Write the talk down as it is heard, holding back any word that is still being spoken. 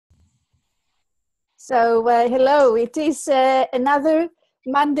Hello, it is another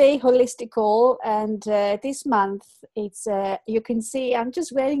Monday holistic call, and this month it's you can see I'm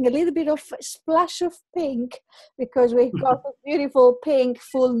just wearing a little bit of a splash of pink because we've got a beautiful pink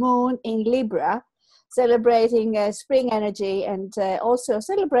full moon in Libra, celebrating spring energy and also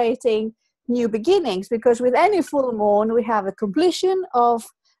celebrating new beginnings, because with any full moon we have a completion of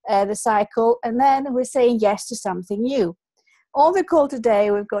the cycle, and then we're saying yes to something new. On the call today,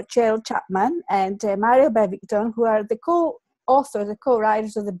 we've got Cheryl, Chapman and Marion Bevington, who are the co-authors, the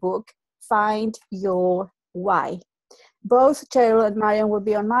co-writers of the book, Find Your Why. Both Cheryl and Marion will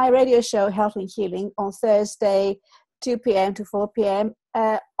be on my radio show, Health and Healing, on Thursday, 2 p.m. to 4 p.m.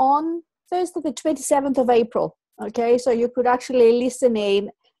 On Thursday, the 27th of April. Okay, so you could actually listen in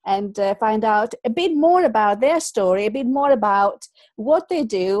and find out a bit more about their story, a bit more about what they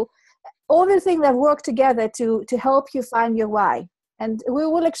do, all the things that work together to help you find your why. And we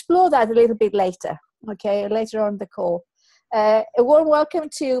will explore that a little bit later, okay, later on the call. A warm welcome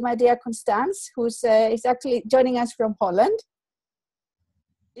to my dear Constance, who's is actually joining us from Holland.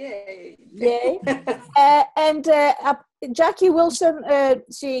 Yay. Yay. And Jackie Wilson,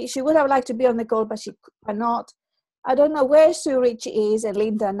 she would have liked to be on the call, but she cannot. I don't know where Ritchie is and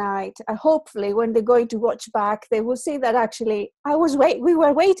Linda Knight. Hopefully when they're going to watch back, they will see that actually we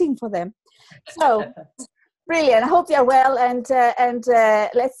were waiting for them. So brilliant. I hope you're well, and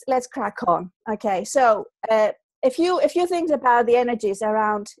let's crack on. Okay, so a few things about the energies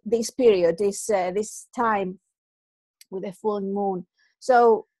around this period, this time with the full moon.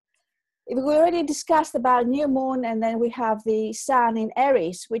 So we already discussed about new moon, and then we have the sun in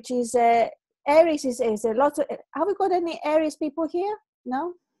Aries, which is Aries is a lot of. Have we got any Aries people here?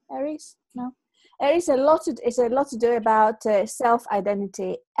 No, Aries. No, Aries is a lot to do about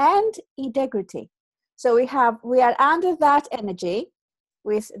self-identity and integrity. So we are under that energy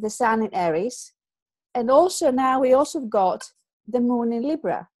with the sun in Aries, and also now we also got the moon in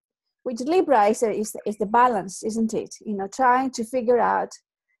Libra, which Libra is the balance, isn't it? You know, trying to figure out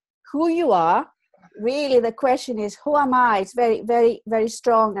who you are. Really, the question is, who am I? It's very, very, very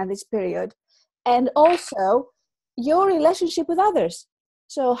strong at this period. And also your relationship with others.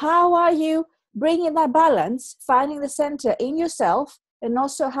 So how are you bringing that balance, finding the center in yourself, and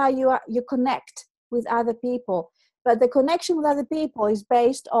also how you connect with other people. But the connection with other people is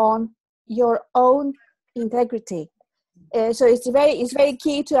based on your own integrity. So it's very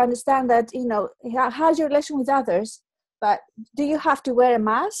key to understand that, you know, how's your relation with others, but do you have to wear a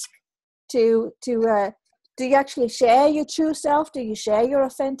mask do you actually share your true self? Do you share your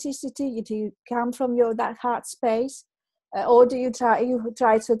authenticity? Do you come from that heart space? Or do you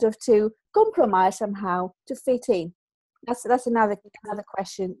try sort of to compromise somehow to fit in? That's another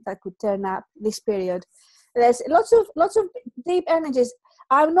question that could turn up this period. There's lots of deep energies.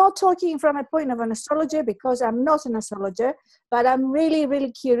 I'm not talking from a point of an astrologer because I'm not an astrologer, but I'm really,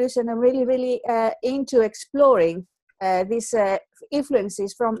 really curious, and I'm really, really into exploring these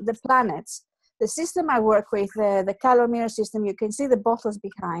influences from the planets. The system I work with, the color mirror system, you can see the bottles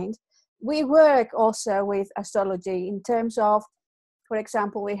behind. We work also with astrology in terms of, for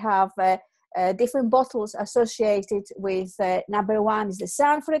example, we have different bottles associated with number 1 is the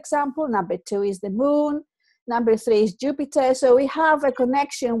sun, for example. Number 2 is the moon. Number 3 is Jupiter. So we have a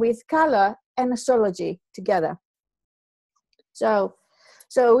connection with color and astrology together. So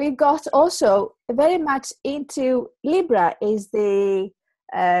we've got also very much into Libra is the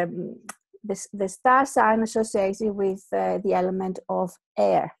star sign associated with the element of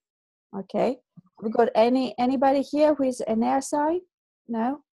air. Okay, have we got anybody here who is an air sign?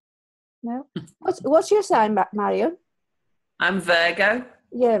 No. What's your sign, Marion? I'm Virgo.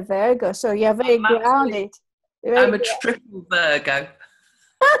 Yeah, Virgo. So you're very grounded. I'm a triple Virgo.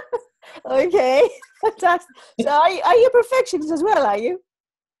 Okay, fantastic. So are you a perfectionist as well? Are you?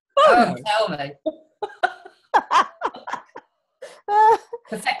 Oh, tell me.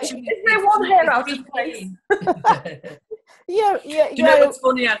 Perfection. Is there one hair out of place? Yeah. You know what's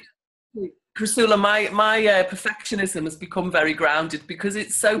funny? ChriSOULa, my perfectionism has become very grounded because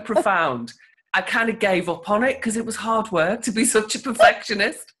it's so profound. I kind of gave up on it because it was hard work to be such a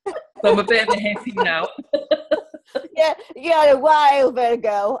perfectionist. So I'm a bit of a hippie now. Yeah, you're a wild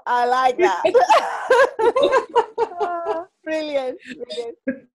Virgo. I like that. Brilliant.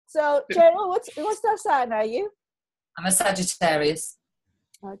 So, Cheryl, what's that sign are you? I'm a Sagittarius.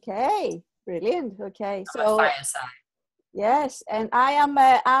 Okay, brilliant. Okay, I'm a fire sign. Yes, and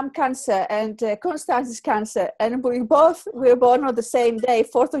I'm Cancer, and Constance is Cancer, and we're born on the same day,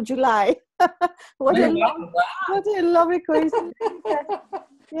 4th of July. What a lovely coincidence.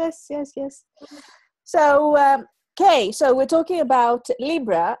 Yes. So, okay, so we're talking about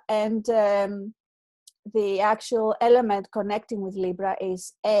Libra, and the actual element connecting with Libra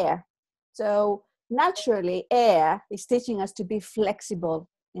is air. So naturally, air is teaching us to be flexible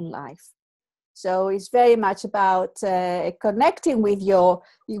in life. So it's very much about connecting with your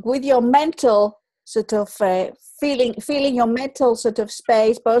mental sort of feeling your mental sort of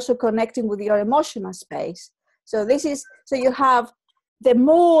space, but also connecting with your emotional space. So you have the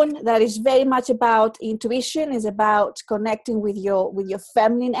moon that is very much about intuition, is about connecting with your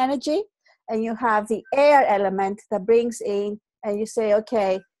feminine energy, and you have the air element that brings in, and you say,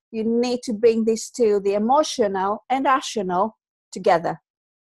 okay, you need to bring these two, the emotional and rational, together.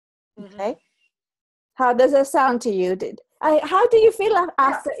 Okay. How does that sound to you? How do you feel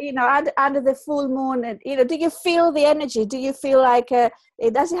after, under the full moon? And, do you feel the energy? Do you feel like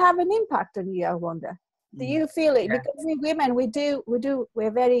does it have an impact on you? I wonder. Do you feel it? Yeah. Because we women,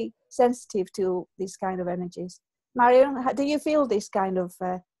 we're very sensitive to these kind of energies. Marion, do you feel this kind of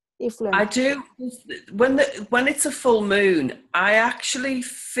influence? I do. When it's a full moon, I actually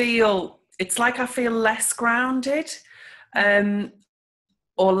feel, it's like I feel less grounded.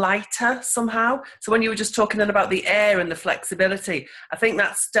 Or lighter somehow. So when you were just talking then about the air and the flexibility, I think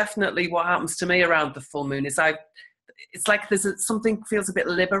that's definitely what happens to me around the full moon. It's like something feels a bit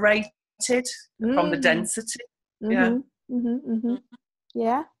liberated from the density. Yeah.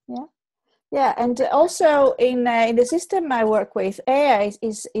 Yeah. And also in the system I work with, air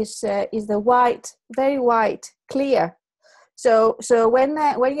is the white, very white, clear. So when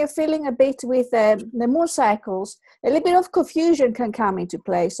you're feeling a bit with the moon cycles, a little bit of confusion can come into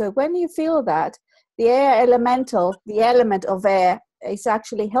play. So when you feel that, the air elemental, the element of air, is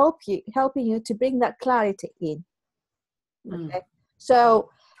actually helping you to bring that clarity in. Okay. So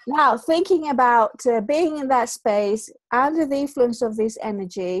now thinking about being in that space under the influence of these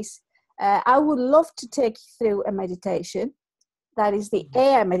energies, I would love to take you through a meditation. That is the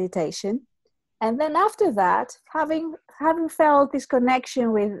air meditation. And then after that, having felt this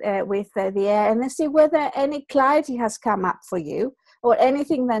connection with the air, and then see whether any clarity has come up for you or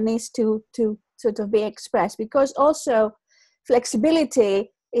anything that needs to sort of be expressed. Because also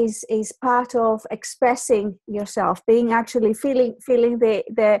flexibility is part of expressing yourself, being actually feeling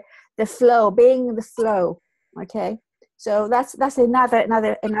the flow, being in the flow. Okay, so that's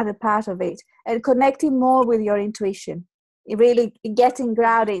another part of it, and connecting more with your intuition. Really getting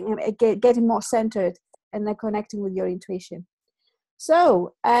grounding, getting more centered, and then connecting with your intuition.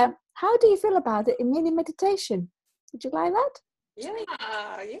 So, how do you feel about it? A mini meditation? Would you like that?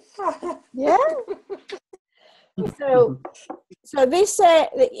 Yeah. So this,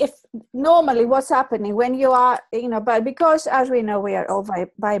 if normally what's happening when you are, but because as we know we are all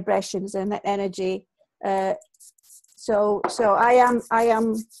vibrations and energy. So I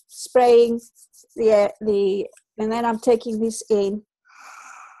am spraying the. And then I'm taking this in.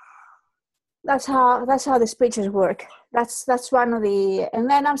 That's how the spirituals work. That's one of the. And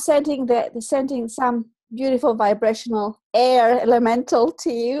then I'm sending some beautiful vibrational air elemental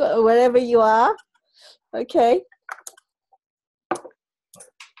to you wherever you are. Okay.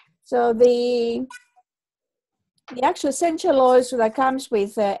 So the actual essential oils that comes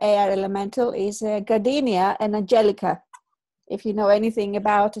with air elemental is gardenia and angelica. If you know anything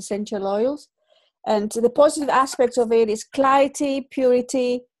about essential oils. And the positive aspects of it is clarity,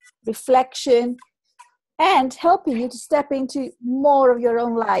 purity, reflection, and helping you to step into more of your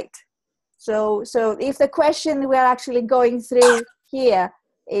own light. So if the question we're actually going through here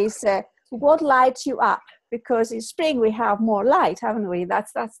is what lights you up? Because in spring we have more light, haven't we?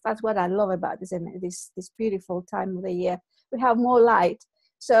 That's what I love about this beautiful time of the year. We have more light.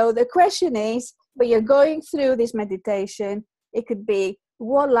 So the question is, when you're going through this meditation, it could be,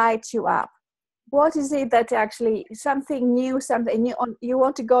 what lights you up? What is it that actually, something new, you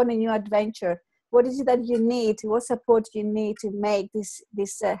want to go on a new adventure? What is it that you need? What support you need to make this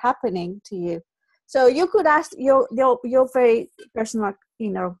happening to you? So you could ask your very personal,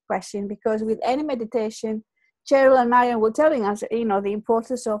 question, because with any meditation, Cheryl and Marion were telling us, the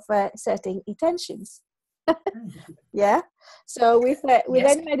importance of setting intentions. Yeah. So with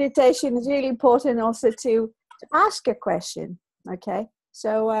any meditation, it's really important also to ask a question. Okay.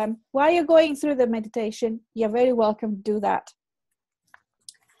 So while you're going through the meditation, you're very welcome to do that.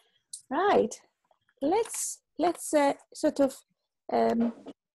 Right. Let's sort of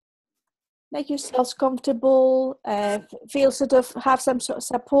make yourselves comfortable. Feel sort of have some sort of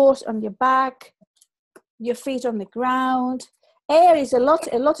support on your back, your feet on the ground. Air is a lot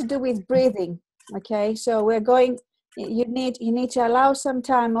to do with breathing. Okay. So we're going. You need to allow some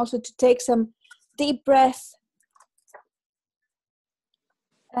time also to take some deep breath.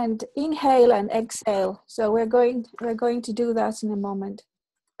 And inhale and exhale. So we're going to do that in a moment.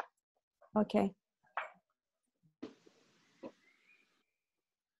 Okay.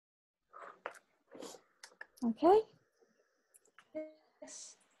 Okay.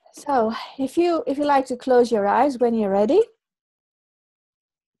 So if you like to close your eyes when you're ready.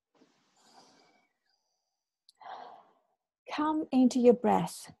 Come into your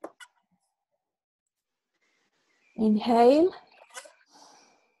breath. Inhale.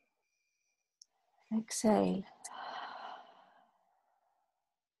 Exhale.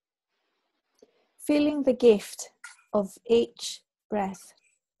 Feeling the gift of each breath.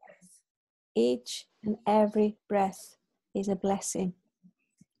 Each and every breath is a blessing,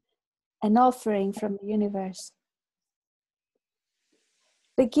 an offering from the universe.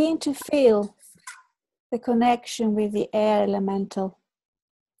 Begin to feel the connection with the air elemental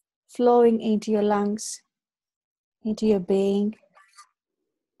flowing into your lungs, into your being,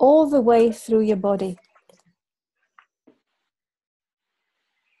 all the way through your body.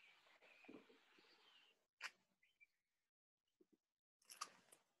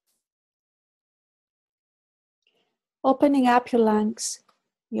 Opening up your lungs,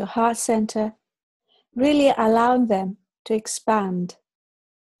 your heart center, really allowing them to expand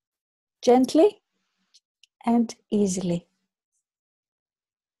gently and easily.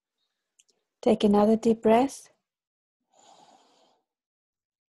 Take another deep breath.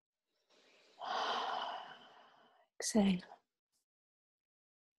 Exhale.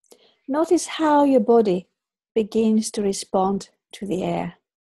 Notice how your body begins to respond to the air.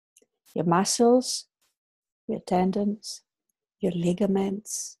 Your muscles, your tendons, your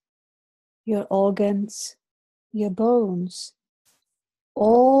ligaments, your organs, your bones,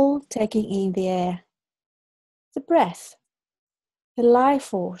 all taking in the air, the breath, the life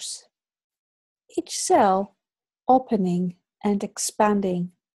force, each cell opening and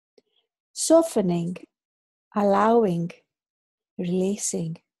expanding, softening, allowing,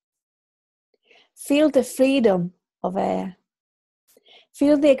 releasing. Feel the freedom of air.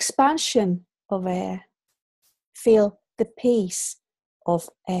 Feel the expansion of air. Feel the peace of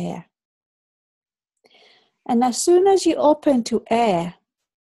air. And as soon as you open to air,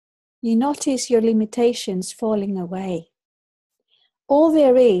 you notice your limitations falling away. All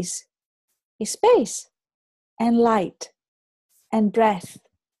there is space and light and breath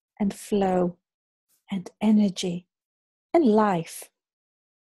and flow and energy and life.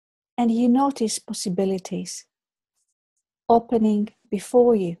 And you notice possibilities opening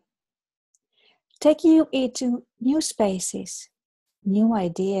before you, taking you into new spaces, new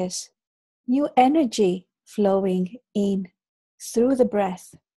ideas, new energy flowing in through the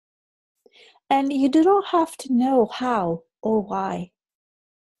breath. And you do not have to know how or why.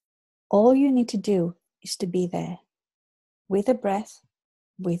 All you need to do is to be there with the breath,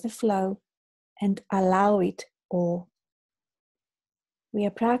 with the flow, and allow it all. We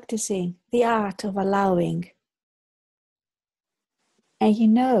are practicing the art of allowing. And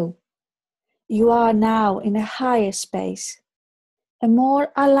you are now in a higher space, a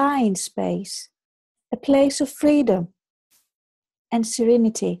more aligned space, a place of freedom and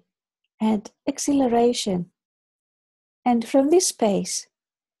serenity and exhilaration. And from this space,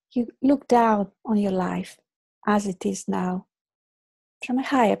 you look down on your life as it is now, from a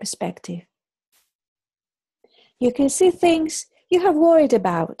higher perspective. You can see things you have worried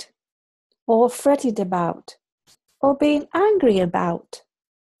about, or fretted about, or been angry about,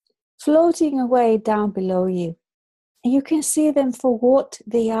 floating away down below you. And you can see them for what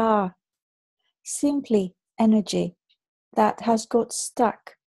they are, simply energy that has got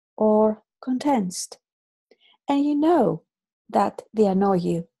stuck or condensed. And you know that they annoy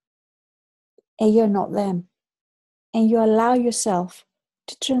you, and you're not them. And you allow yourself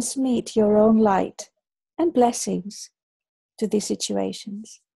to transmit your own light and blessings to these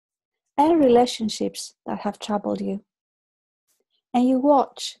situations and relationships that have troubled you. And you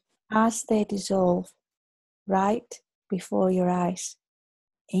watch as they dissolve right before your eyes,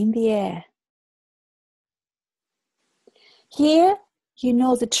 in the air. Here, you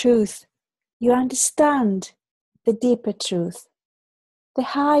know the truth. You understand the deeper truth, the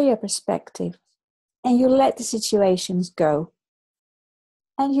higher perspective, and you let the situations go.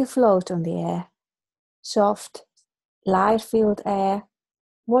 And you float on the air, soft, light-filled air,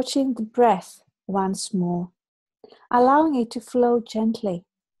 watching the breath once more, allowing it to flow gently,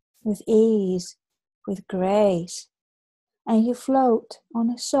 with ease, with grace. And you float on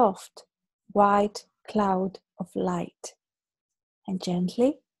a soft, white cloud of light. And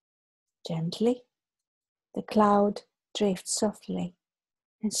gently, gently, the cloud drifts softly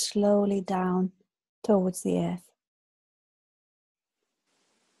and slowly down towards the earth.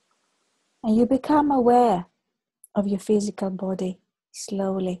 And you become aware of your physical body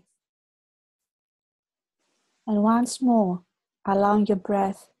slowly. And once more, allowing your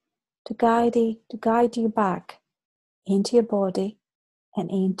breath to guide you back into your body and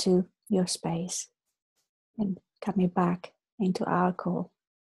into your space, and coming back into our call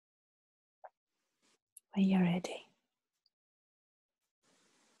when you're ready.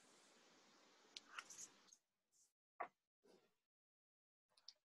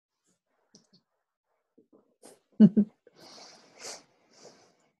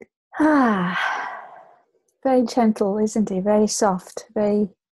 Very gentle, isn't it? Very soft, very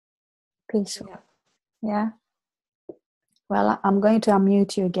peaceful. Yeah. Well, I'm going to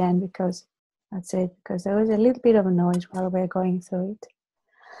unmute you again because that's it, because there was a little bit of a noise while we're going through it.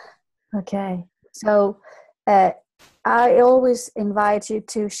 Okay. So I always invite you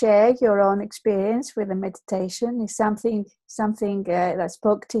to share your own experience with the meditation. Is something that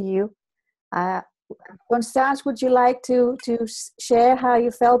spoke to you. Constance, would you like to share how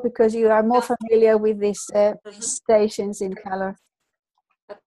you felt, because you are more familiar with these stations in color?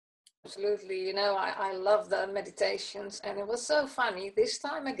 Absolutely. You know, I love the meditations, and it was so funny this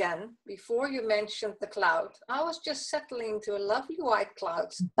time again. Before you mentioned the cloud, I was just settling to a lovely white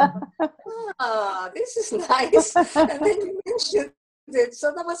cloud. This is nice. And then you mentioned it,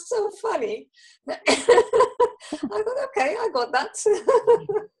 so that was so funny. I thought, okay, I got that.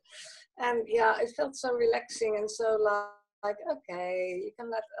 And yeah, it felt so relaxing and so like, okay, you can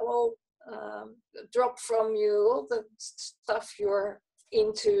let all drop from you, all the stuff you're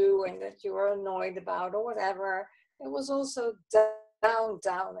into and that you were annoyed about or whatever. It was also down.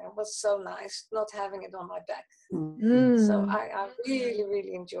 It was so nice not having it on my back. So I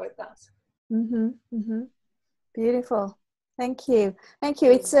really enjoyed that. Beautiful. Thank you.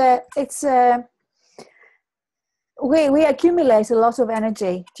 It's we accumulate a lot of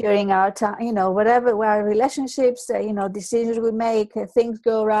energy during our time, you know, whatever our relationships, decisions we make, things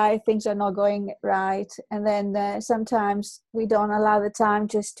go right, things are not going right, and then sometimes we don't allow the time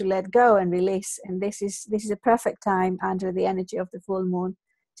just to let go and release. And this is a perfect time under the energy of the full moon,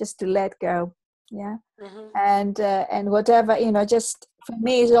 just to let go. Yeah. And whatever, just for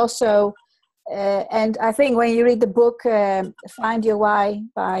me is also and I think when you read the book Find Your Why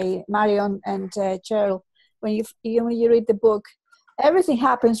by Marion and Cheryl, when you read the book, everything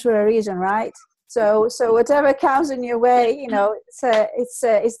happens for a reason, right? So whatever comes in your way, it's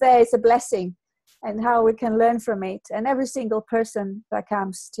there. It's a blessing, and how we can learn from it. And every single person that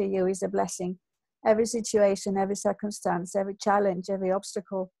comes to you is a blessing. Every situation, every circumstance, every challenge, every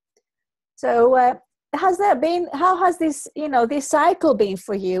obstacle. So how has this this cycle been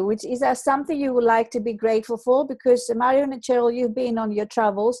for you? Is there something you would like to be grateful for? Because Marion and Cheryl, you've been on your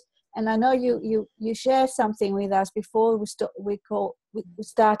travels. And I know you shared something with us before we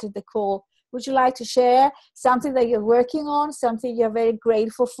started the call. Would you like to share something that you're working on, something you're very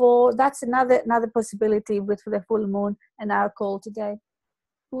grateful for? That's another possibility with the full moon and our call today.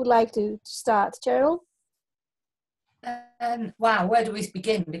 Who would like to start? Cheryl? Wow, where do we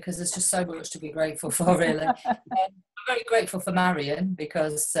begin? Because there's just so much to be grateful for, really. I'm very grateful for Marion,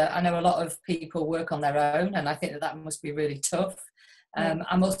 because I know a lot of people work on their own, and I think that must be really tough.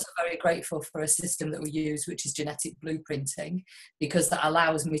 I'm also very grateful for a system that we use, which is genetic blueprinting, because that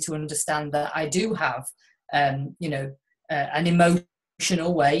allows me to understand that I do have, an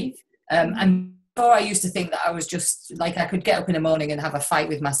emotional wave. And before I used to think that I was just like, I could get up in the morning and have a fight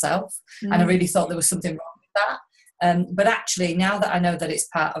with myself. And I really thought there was something wrong with that. But actually, now that I know that it's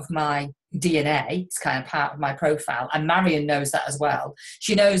part of my DNA, it's kind of part of my profile, and Marion knows that as well.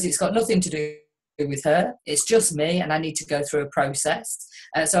 She knows it's got nothing to do with her, it's just me, and I need to go through a process.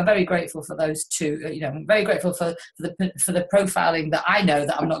 So I'm very grateful for those two. I'm very grateful for the profiling, that I know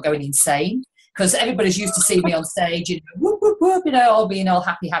that I'm not going insane, because everybody's used to see me on stage, whoop whoop whoop, all being all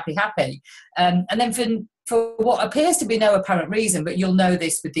happy. And then for what appears to be no apparent reason, but you'll know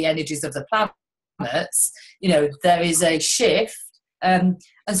this with the energies of the planets, there is a shift. And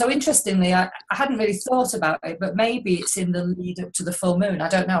so interestingly, I hadn't really thought about it, but maybe it's in the lead up to the full moon. I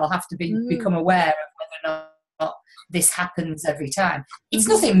don't know. I'll have to become aware of whether or not this happens every time. It's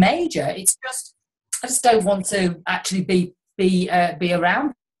nothing major. It's just, I just don't want to actually be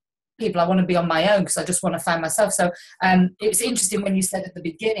around people. I want to be on my own, because I just want to find myself. So it's interesting when you said at the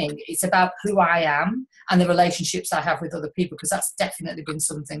beginning, it's about who I am and the relationships I have with other people, because that's definitely been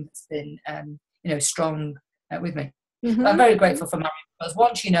something that's been strong with me. I'm very grateful for Marion, because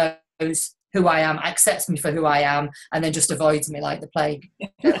once she knows who I am, accepts me for who I am, and then just avoids me like the plague.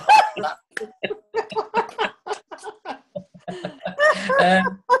 And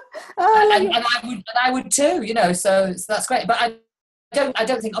I would too, so that's great. But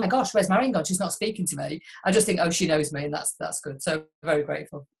don't think, oh my gosh, where's Marion gone? She's not speaking to me. I just think, oh, she knows me, and that's good. So very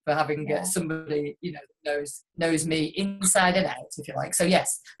grateful for having somebody, you know, knows me inside and out, if you like. So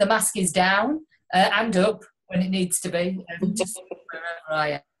yes, the mask is down and up when it needs to be, and just wherever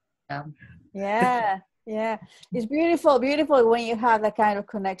I am. Yeah, yeah. It's beautiful when you have that kind of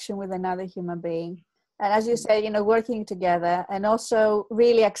connection with another human being. And as you said, you know, working together and also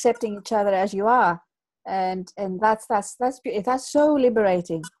really accepting each other as you are. And that's so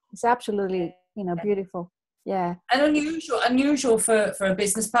liberating. It's absolutely, you know, beautiful. Yeah. And unusual for a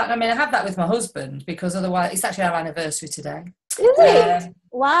business partner. I mean, I have that with my husband, because otherwise it's actually our anniversary today. Is it?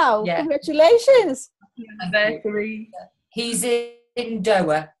 Wow. Yeah. Congratulations. Anniversary. He's in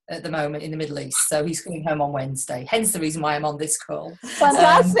Doha at the moment in the Middle East, so he's coming home on Wednesday, hence the reason why I'm on this call.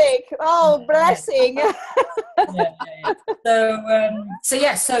 Fantastic. Blessing.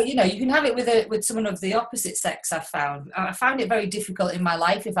 So you know, you can have it with someone of the opposite sex. I found it very difficult in my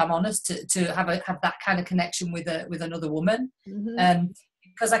life, if I'm honest, to have that kind of connection with another woman.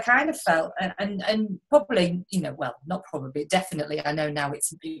 Because I kind of felt, and probably, you know, well, not probably, definitely, I know now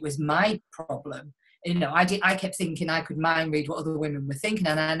it was my problem. You know, I kept thinking I could mind read what other women were thinking,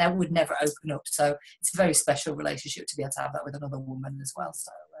 and I would never open up. So it's a very special relationship to be able to have that with another woman as well.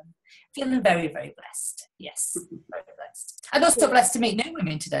 So feeling very, very blessed. Yes, very blessed. And also blessed to meet new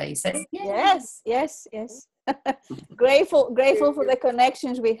women today. So yes. Grateful for the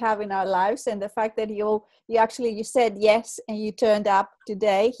connections we have in our lives, and the fact that you said yes and you turned up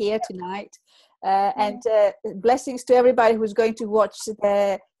today here tonight. And blessings to everybody who's going to watch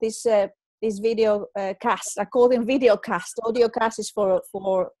this video cast. I call them video cast. Audio cast is for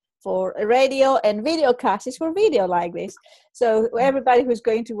radio, and video cast is for video like this. So everybody who's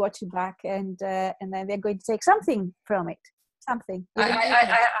going to watch it back, and then they're going to take something from it. Something.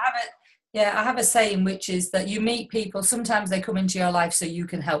 I have a saying, which is that you meet people, sometimes they come into your life so you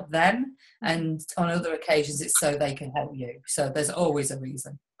can help them, and on other occasions it's so they can help you. So there's always a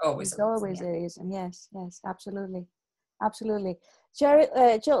reason. Always a reason. Yes, absolutely.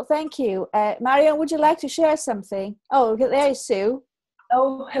 Jill, thank you. Marion, would you like to share something? Oh, there is Sue.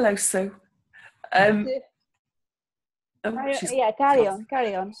 Oh, hello, Sue. Marion, carry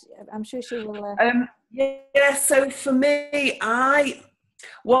on. I'm sure she will. So for me,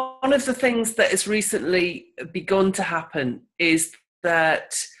 one of the things that has recently begun to happen is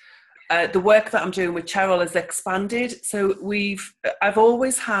that the work that I'm doing with Cheryl has expanded. So I've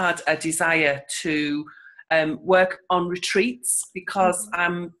always had a desire to work on retreats, because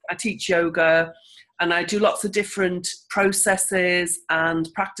I teach yoga and I do lots of different processes and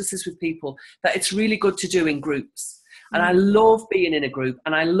practices with people that it's really good to do in groups. And I love being in a group,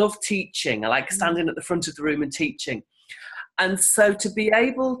 and I love teaching. I like standing at the front of the room and teaching. And so to be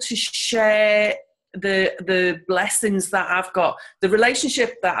able to share the blessings that I've got, the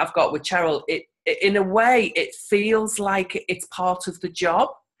relationship that I've got with Cheryl, it in a way, it feels like it's part of the job,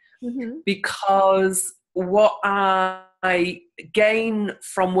 because what I gain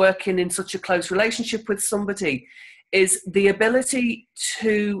from working in such a close relationship with somebody is the ability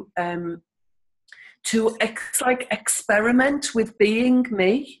to experiment with being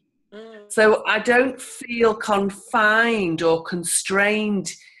me. So I don't feel confined or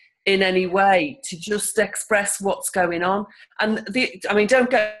constrained in any way to just express what's going on. And don't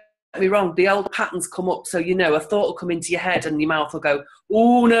get me wrong, the old patterns come up. So, you know, a thought will come into your head and your mouth will go,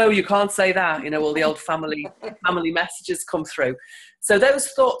 oh no, you can't say that. You know, all the old family messages come through. So those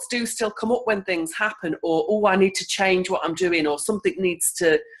thoughts do still come up when things happen, or, oh, I need to change what I'm doing, or something needs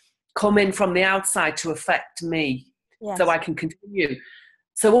to come in from the outside to affect me so I can continue.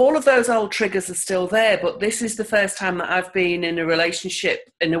 So all of those old triggers are still there, but this is the first time that I've been in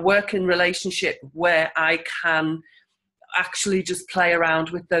a working relationship where I can actually just play around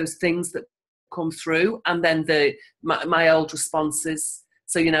with those things that come through, and then my old responses.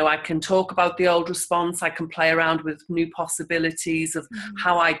 So, you know, I can talk about the old response, I can play around with new possibilities of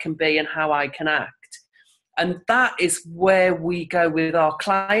how I can be and how I can act. And that is where we go with our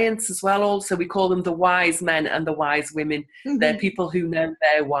clients as well. Also, we call them the wise men and the wise women. They're people who know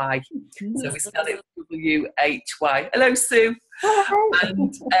their why. So we spell it W-H-Y. Hello, Sue.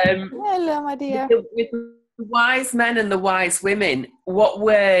 And, hello, my dear. With the wise men and the wise women, what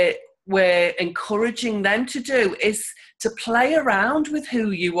we're encouraging them to do is to play around with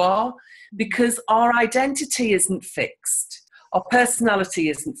who you are, because our identity isn't fixed. Our personality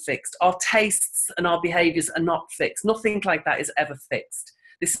isn't fixed. Our tastes and our behaviours are not fixed. Nothing like that is ever fixed.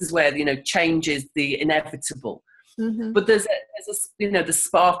 This is where, you know, change is the inevitable. But there's a, you know, the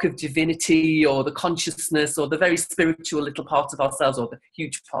spark of divinity or the consciousness or the very spiritual little part of ourselves or the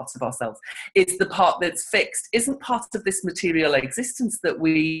huge part of ourselves. It's the part that's fixed, isn't part of this material existence that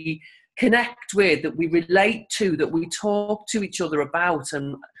we connect with, that we relate to, that we talk to each other about.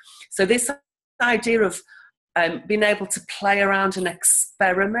 And so this idea of being able to play around and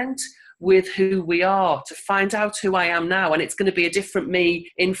experiment with who we are, to find out who I am now, and it's going to be a different me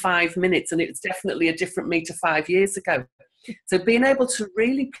in 5 minutes, and it's definitely a different me to 5 years ago. So being able to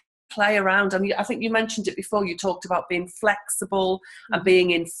really play around, and I think you mentioned it before, you talked about being flexible and being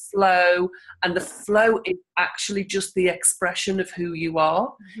in flow, and the flow is actually just the expression of who you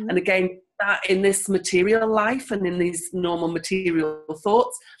are. And again, that in this material life and in these normal material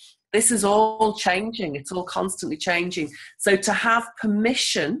thoughts, this is all changing, it's all constantly changing. So to have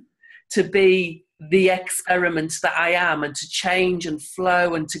permission to be the experiment that I am, and to change and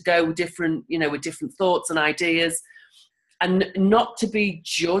flow and to go different, you know, with different thoughts and ideas, and not to be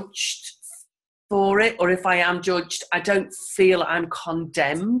judged for it, or if I am judged, I don't feel I'm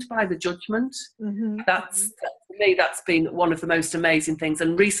condemned by the judgment. That's, for me, that's been one of the most amazing things.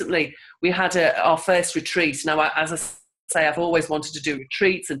 And recently we had our first retreat. Now, as I say, I've always wanted to do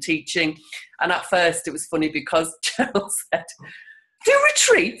retreats and teaching, and at first it was funny because Cheryl said, do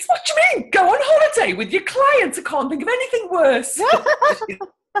retreats? What do you mean? Go on holiday with your clients. I can't think of anything worse.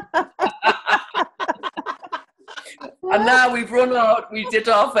 And now we've run out. We did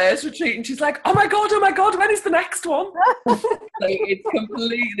our first retreat, and she's like, oh my God, when is the next one? So it's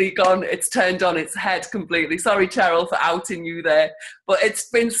completely gone. It's turned on its head completely. Sorry, Cheryl, for outing you there. But it's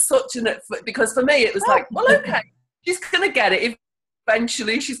been such because for me, it was like, well, okay, she's going to get it.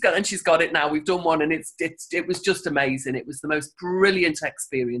 Eventually she's got it now. We've done one, and it was just amazing. It was the most brilliant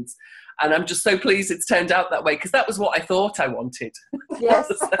experience, and I'm just so pleased it's turned out that way, because that was what I thought I wanted. Yes.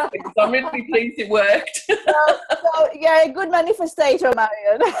 So I'm really pleased it worked. So yeah, a good manifestator,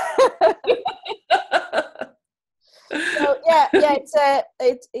 Marion. So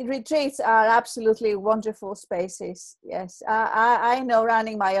retreats are absolutely wonderful spaces. Yes, I know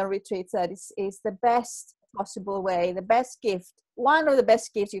running my own retreats that is the best possible way, the best gift, one of the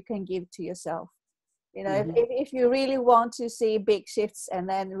best gifts you can give to yourself. You know, if you really want to see big shifts and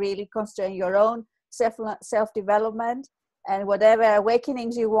then really concentrate on your own self-development and whatever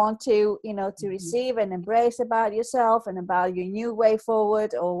awakenings you want to, you know, to receive and embrace about yourself and about your new way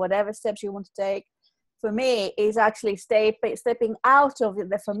forward, or whatever steps you want to take, for me is actually stepping out of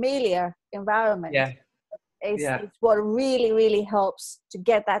the familiar environment. It's what really, really helps to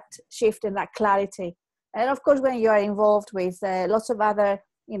get that shift and that clarity. And of course, when you are involved with lots of other,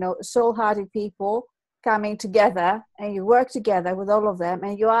 you know, soul-hearted people coming together, and you work together with all of them,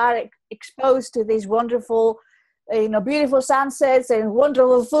 and you are exposed to these wonderful, you know, beautiful sunsets and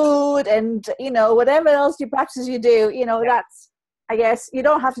wonderful food, and, you know, whatever else you practice you do, you know, that's, I guess, you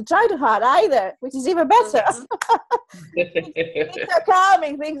don't have to try too hard either, which is even better. Things are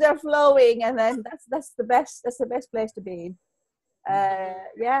calming, things are flowing, and then that's the best place to be in.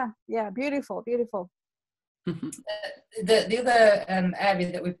 Beautiful. The other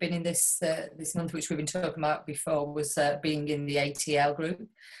area that we've been in this month, which we've been talking about before, was being in the ATL group.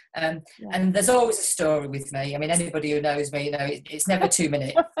 And there's always a story with me. I mean, anybody who knows me, you know, it's never 2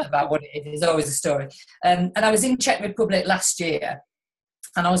 minutes about what it is. There's always a story. And I was in Czech Republic last year,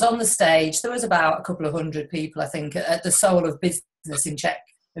 and I was on the stage. There was about a couple of hundred people, I think, at the Soul of Business in Czech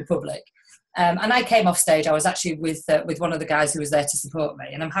Republic. And I came off stage. I was actually with one of the guys who was there to support me,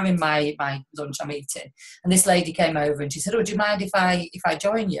 and I'm having my lunch. I'm eating, and this lady came over and she said, "Oh, do you mind if I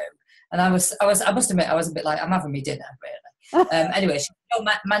join you?" And I must admit, I was a bit like, I'm having me dinner, really. Anyway, she said, "Oh,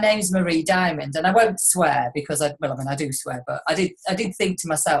 my name's Marie Diamond," and I won't swear because I do swear, but I did think to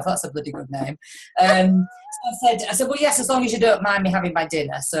myself, that's a bloody good name. So I said, well, yes, as long as you don't mind me having my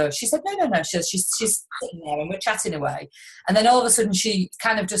dinner. So she said, no. She's sitting there and we're chatting away. And then all of a sudden she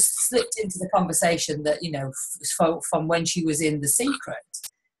kind of just slipped into the conversation that, you know, from when she was in The Secret.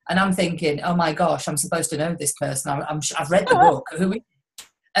 And I'm thinking, oh my gosh, I'm supposed to know this person. I've read the book. Who is it?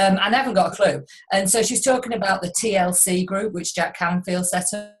 I haven't got a clue. And so she's talking about the TLC group, which Jack Canfield set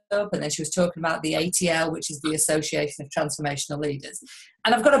up. And then she was talking about the ATL, which is the Association of Transformational Leaders.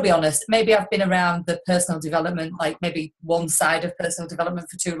 And I've got to be honest, maybe I've been around the personal development, like maybe one side of personal development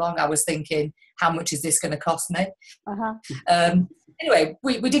for too long. I was thinking, how much is this going to cost me? Anyway,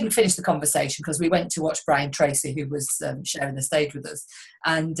 we didn't finish the conversation because we went to watch Brian Tracy, who was sharing the stage with us.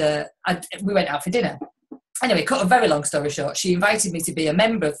 And we went out for dinner. Anyway, cut a very long story short, she invited me to be a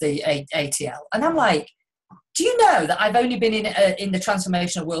member of the ATL. And I'm like, do you know that I've only been in the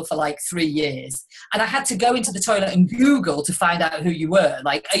transformational world for like 3 years, and I had to go into the toilet and Google to find out who you were?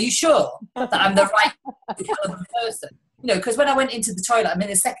 Like, are you sure that I'm the right caliber person? You know, because when I went into the toilet, I'm in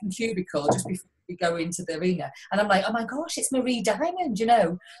the second cubicle just before we go into the arena, and I'm like, oh my gosh, it's Marie Diamond, you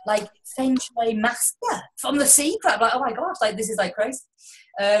know, like Feng Shui master from The Secret. I'm like, oh my gosh, like this is like crazy.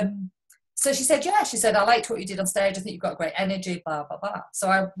 So she said, yeah, she said, I liked what you did on stage. I think you've got great energy, blah, blah, blah. So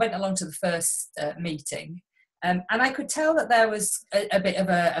I went along to the first meeting. And I could tell that there was a bit of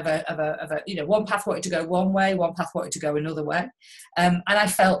a, you know, one path wanted to go one way, one path wanted to go another way. And I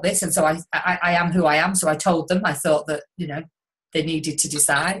felt this. And so I am who I am. So I told them, I thought that, you know, they needed to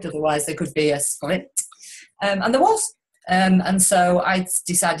decide. Otherwise there could be a split. And there was. And so I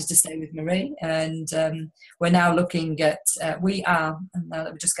decided to stay with Marie, and we're now looking at, we are, and now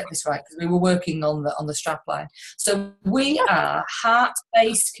let me just get this right, because we were working on the strapline. So we are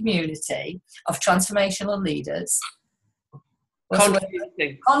heart-based community of transformational leaders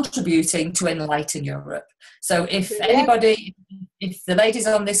contributing to enlighten Europe. So if anybody, if the ladies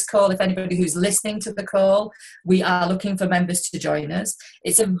on this call, if anybody who's listening to the call, we are looking for members to join us.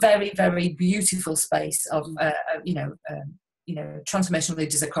 It's a very, very beautiful space of, you know, transformational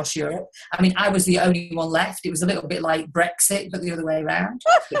leaders across Europe. I mean, I was the only one left. It was a little bit like Brexit, but the other way around.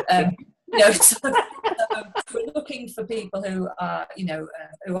 You know, so we're looking for people who are, you know,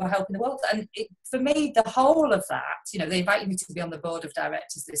 who are helping the world. And for me, the whole of that, you know, they invited me to be on the board of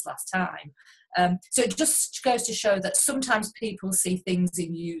directors this last time. So it just goes to show that sometimes people see things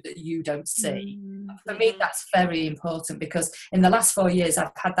in you that you don't see. For me, that's very important, because in the last 4 years,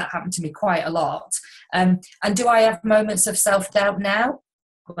 I've had that happen to me quite a lot. And do I have moments of self-doubt now?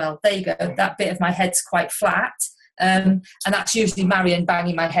 Well, there you go. That bit of my head's quite flat. And that's usually Marion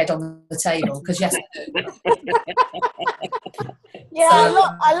banging my head on the table, because yes, I do. Yeah, so,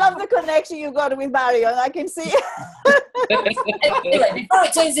 I love the connection you got with Marion. I can see. Anyway, before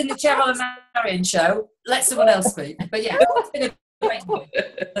it turns into Cheryl and Marion show, let someone else speak. But yeah, it's been a great one.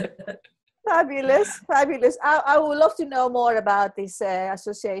 Fabulous, fabulous. I would love to know more about this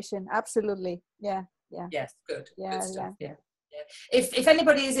association. Absolutely. Yeah, yeah. Yes, good. Yeah, good stuff. Yeah. If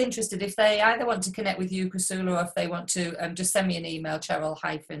anybody is interested, if they either want to connect with you, ChriSOULa, or if they want to just send me an email, Cheryl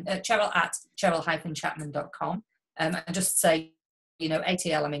at cheryl-chapman.com, and just say, you know,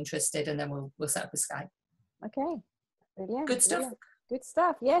 ATL, I'm interested, and then we'll set up a Skype. Okay, brilliant. Good stuff. Brilliant. Good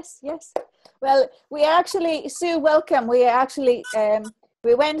stuff. Yes, yes. Well, we are actually, Sue, welcome. We are actually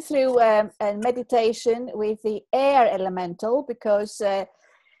we went through a meditation with the air elemental, because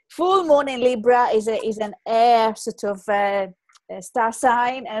full moon in Libra is an air sort of star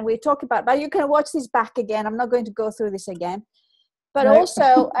sign, and we talk about, but you can watch this back again. I'm not going to go through this again, but no.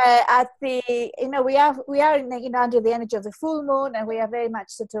 Also at the, you know, we are in, you know, under the energy of the full moon, and we are very much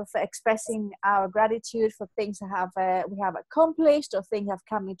sort of expressing our gratitude for things that we have accomplished, or things have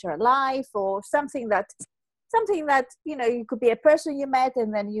come into our life, or something that, you know, you could be a person you met,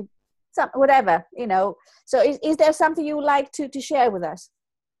 and then whatever, you know. So is there something you would like to share with us?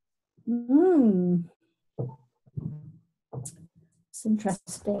 It's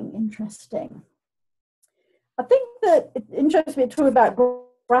interesting. I think that it interests me to talk about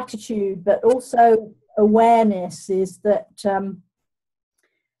gratitude, but also awareness, is that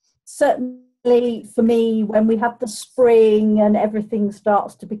certainly for me, when we have the spring and everything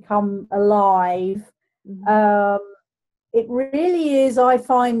starts to become alive, it really is, I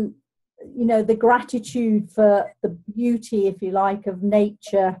find, you know, the gratitude for the beauty, if you like, of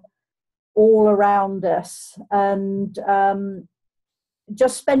nature all around us, and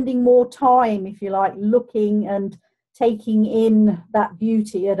just spending more time, if you like, looking and taking in that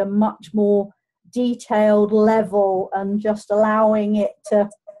beauty at a much more detailed level, and just allowing it to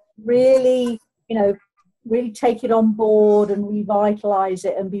really, you know, really take it on board and revitalize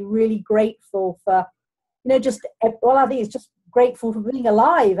it, and be really grateful for, you know, just, well, I think it's just grateful for being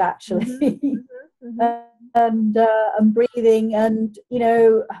alive, actually. And breathing, and, you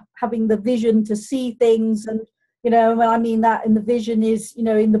know, having the vision to see things. And, you know, when I mean that in the vision is, you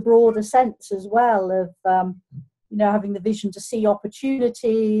know, in the broader sense as well, of, you know, having the vision to see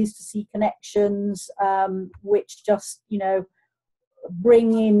opportunities, to see connections, which just, you know,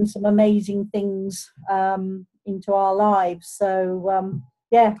 bring in some amazing things into our lives. So,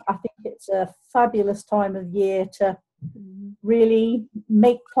 yeah, I think it's a fabulous time of year to really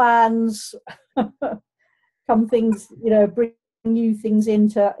make plans, come things, you know, bring new things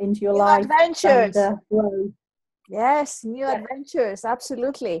into your life. Adventures. And, grow. Yes, new adventures,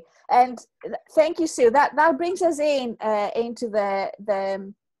 absolutely. And thank you, Sue. That brings us into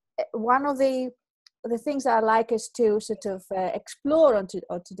the one of the things I'd like us to sort of explore on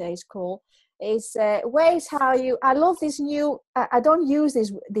today's call is ways how you, I love this new, I don't use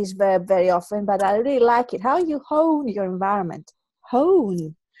this verb very often, but I really like it, how you hone your environment.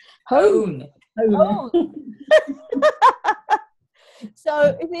 Hone.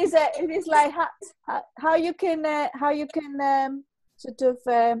 So it is like how you can sort of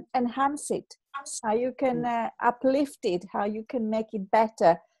enhance it, how you can uplift it, how you can make it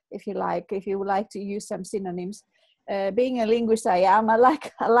better, if you would like to use some synonyms. Being a linguist I am, I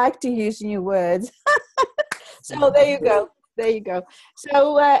like to use new words. So there you go.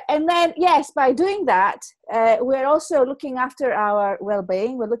 So and then, yes, by doing that, we're also looking after our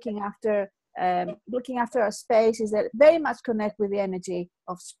well-being. We're looking after our spaces that very much connect with the energy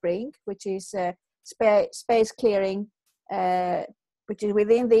of spring, which is space clearing, which is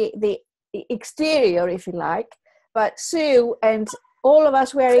within the exterior, if you like. But Sue and all of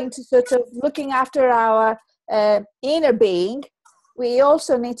us, we're into sort of looking after our inner being. We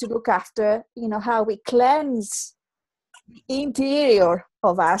also need to look after, how we cleanse the interior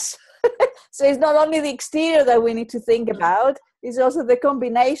of us. So it's not only the exterior that we need to think about, it's also the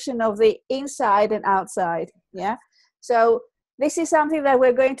combination of the inside and outside. Yeah. So this is something that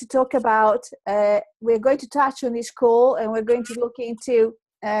we're going to talk about. We're going to touch on this call, and we're going to look into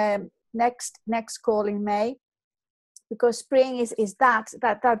next call in May, because spring is that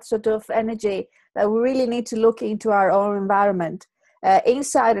sort of energy that we really need to look into our own environment,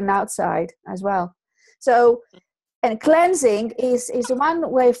 inside and outside as well. So, and cleansing is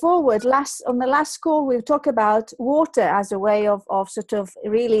one way forward. On the last call, we talked about water as a way of sort of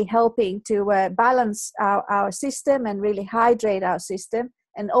really helping to balance our system and really hydrate our system.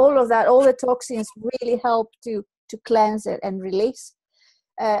 And all of that, all the toxins really help to cleanse it and release.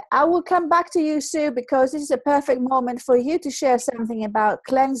 I will come back to you, Sue, because this is a perfect moment for you to share something about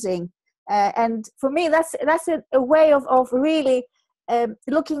cleansing. And for me, that's a way of really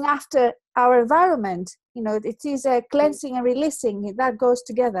looking after our environment. It is a cleansing and releasing, that goes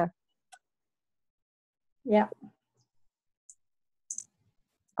together. Yeah.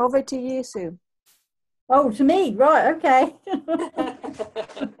 Over to you, Sue. Oh, to me, right? Okay.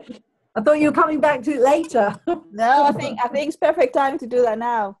 I thought you were coming back to it later. No, I think it's perfect time to do that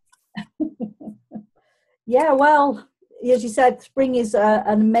now. Yeah, well, as you said, spring is an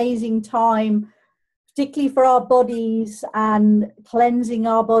amazing time, particularly for our bodies and cleansing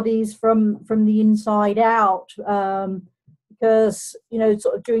our bodies from the inside out. Because,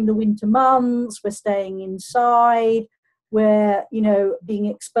 sort of during the winter months, we're staying inside, we're, being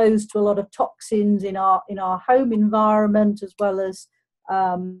exposed to a lot of toxins in our home environment, as well as,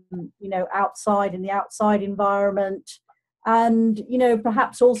 outside in the outside environment. And,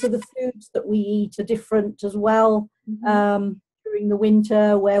 perhaps also the foods that we eat are different as well, during the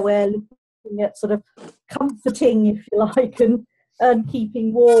winter, where we're looking at sort of comforting, if you like, and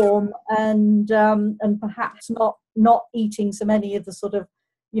keeping warm, and perhaps not eating so many of the sort of,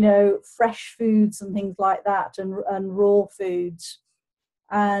 fresh foods and things like that, and raw foods.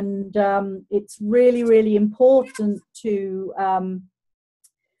 And it's really, really important to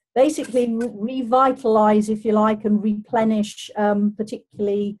basically revitalize, if you like, and replenish,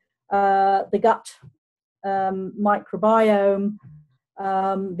 particularly the gut microbiome,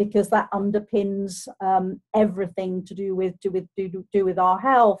 because that underpins everything to do with our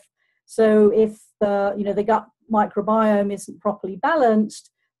health. So if the gut microbiome isn't properly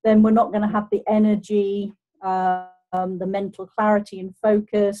balanced, then we're not going to have the energy, the mental clarity and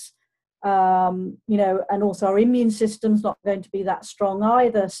focus, and also our immune system's not going to be that strong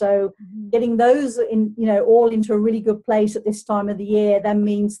either. So getting those in, all into a really good place at this time of the year then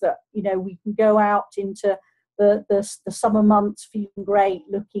means that, we can go out into the summer months feeling great,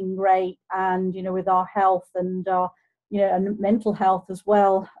 looking great, and, with our health and our, and mental health as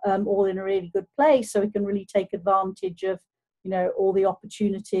well, all in a really good place, so we can really take advantage of, all the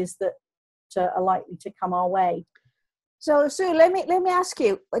opportunities that are likely to come our way. So, Sue, let me ask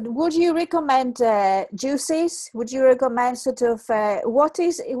you: would you recommend juices? Would you recommend sort of what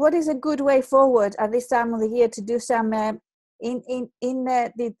is a good way forward at this time of the year to do some in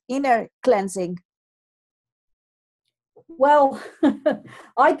the inner cleansing? Well,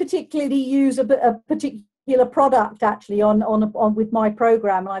 I particularly use a particular product actually on with my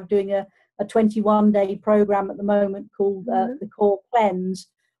program. I'm doing a 21-day program at the moment called the Core Cleanse,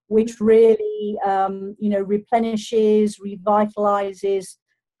 which really, replenishes, revitalizes,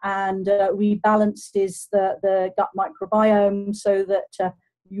 and rebalances the gut microbiome, so that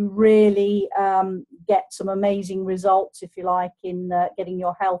you really get some amazing results, if you like, in getting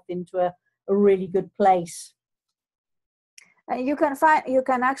your health into a really good place. And you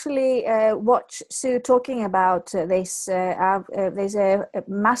can actually watch Sue talking about this. There's a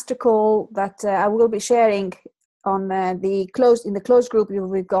master call that I will be sharing on the closed group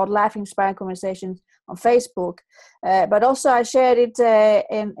we've got, Life Inspiring Conversations on Facebook. But also I shared it,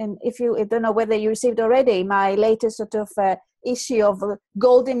 and if you I don't know whether you received already my latest sort of issue of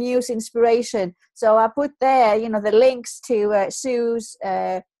Golden Muse Inspiration. So I put there, the links to Sue's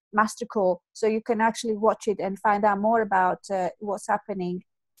master call, so you can actually watch it and find out more about what's happening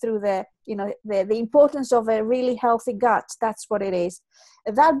through the importance of a really healthy gut. That's what it is.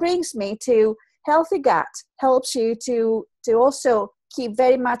 That brings me to healthy gut helps you to also keep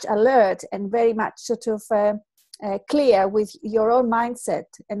very much alert and very much sort of clear with your own mindset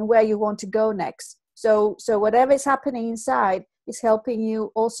and where you want to go next. So whatever is happening inside is helping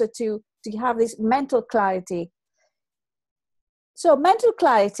you also to have this mental clarity. So mental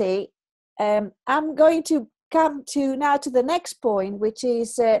clarity, I'm going to come to now to the next point, which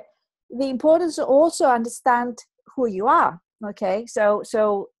is the importance to also understand who you are. Okay, so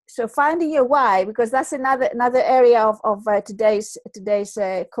finding your why, because that's another area of today's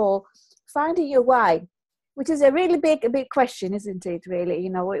call, finding your why, which is a really big question, isn't it? Really,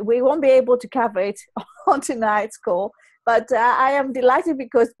 we won't be able to cover it on tonight's call, but I am delighted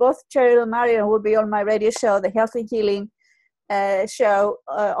because both Cheryl and Marion will be on my radio show, the Health and Healing show,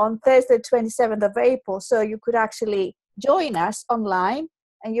 on Thursday, 27th of April. So you could actually join us online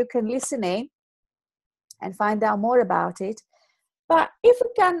and you can listen in and find out more about it. But if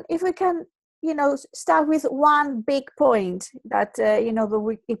we can, start with one big point that,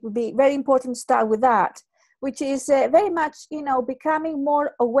 it would be very important to start with that, which is very much, becoming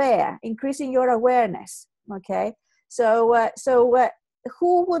more aware, increasing your awareness. Okay. So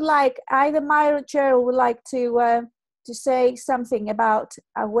who would like, either Marion or Cheryl would like to say something about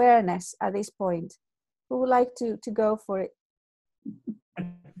awareness at this point? Who would like to go for it?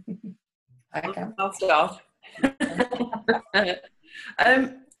 Okay. I'll start.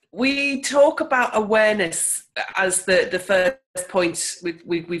 We talk about awareness as the first point.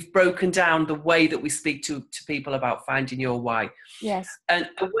 We've broken down the way that we speak to people about finding your why. Yes. And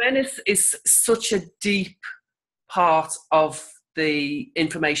awareness is such a deep part of the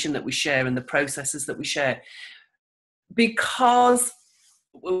information that we share and the processes that we share, because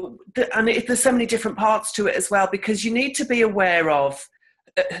there's so many different parts to it as well, because you need to be aware of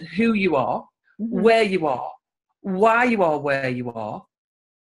who you are, mm-hmm. where you are, why you are where you are,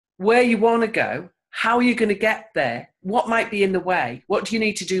 where you want to go, how are you going to get there, what might be in the way, what do you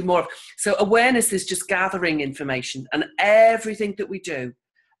need to do more of. So awareness is just gathering information, and everything that we do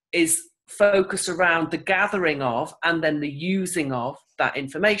is focused around the gathering of and then the using of that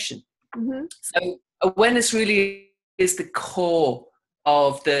information. Mm-hmm. So awareness really is the core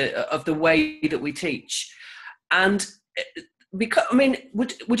of the way that we teach. And because,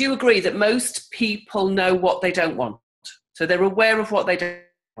 would you agree that most people know what they don't want? So they're aware of what they don't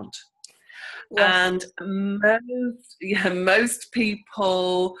want. Yes. And most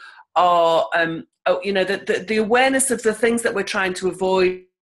people are, the awareness of the things that we're trying to avoid,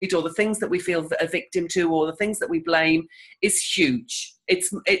 or the things that we feel a victim to, or the things that we blame, is huge.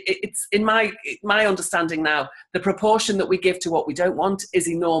 It's in my understanding now, the proportion that we give to what we don't want is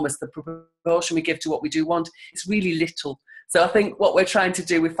enormous. The proportion we give to what we do want is really little. So I think what we're trying to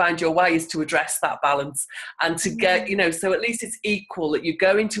do with Find Your Why is to address that balance, and to get, so at least it's equal, that you're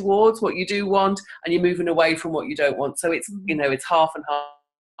going towards what you do want and you're moving away from what you don't want. So it's, it's half and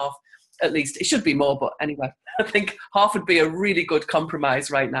half. At least it should be more, but anyway, I think half would be a really good compromise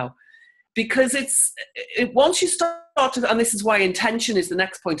right now, because once you start to, and this is why intention is the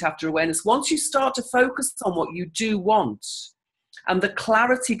next point after awareness, once you start to focus on what you do want and the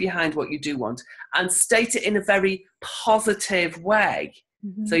clarity behind what you do want, and state it in a very positive way.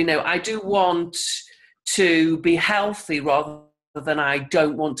 Mm-hmm. So, I do want to be healthy rather than I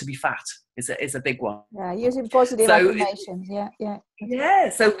don't want to be fat. Is a big one. Yeah, using positive affirmations. Yeah.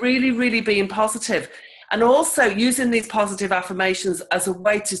 So really, really being positive, and also using these positive affirmations as a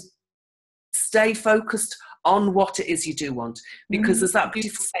way to stay focused on what it is you do want. Because there's that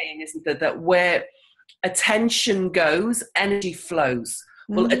beautiful saying, isn't there, that where attention goes, energy flows.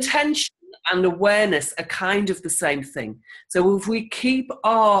 Well, attention and awareness are kind of the same thing. So if we keep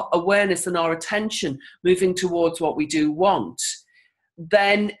our awareness and our attention moving towards what we do want,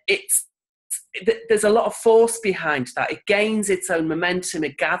 then there's a lot of force behind that. It gains its own momentum.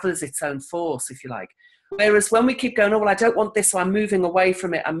 It gathers its own force, if you like. Whereas when we keep going, I don't want this, so I'm moving away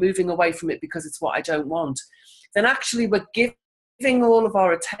from it. I'm moving away from it because it's what I don't want. Then actually we're giving all of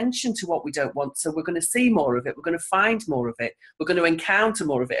our attention to what we don't want. So we're going to see more of it. We're going to find more of it. We're going to encounter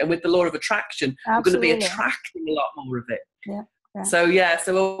more of it. And with the law of attraction, Absolutely. We're going to be attracting a lot more of it. Yeah. Yeah.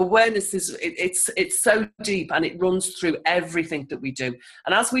 So awareness is it's so deep, and it runs through everything that we do.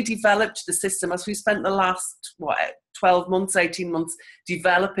 And as we developed the system, as we spent the last 12 months, 18 months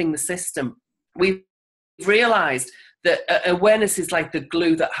developing the system, we've realized that awareness is like the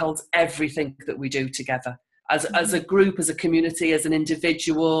glue that holds everything that we do together. As a group, as a community, as an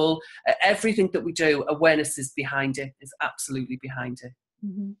individual, everything that we do, awareness is behind it, is absolutely behind it.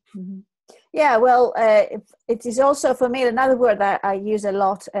 Mm-hmm. Mm-hmm. Yeah, well, it is also, for me, another word that I use a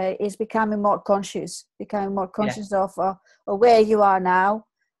lot is becoming more conscious of where you are now,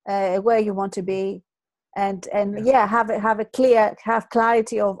 where you want to be, and have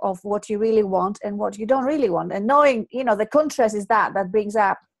clarity of what you really want and what you don't really want, and knowing, the contrast is that brings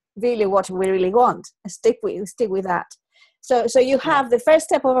up really what we really want, and stick with that. So you have the first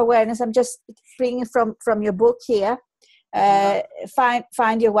step of awareness. I'm just bringing from your book here.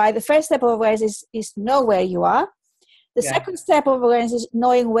 Find your why. The first step of awareness is know where you are. The second step of awareness is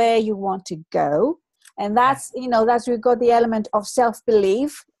knowing where you want to go, and that's we've got the element of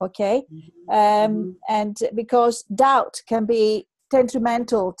self-belief. Okay. And because doubt can be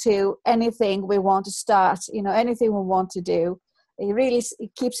detrimental to anything we want to start, anything we want to do.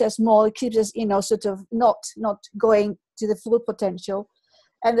 It keeps us small. It keeps us sort of not going to the full potential.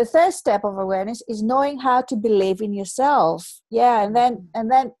 And the third step of awareness is knowing how to believe in yourself. Yeah, and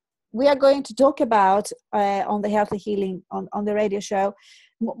then we are going to talk about on the Healthy Healing on the radio show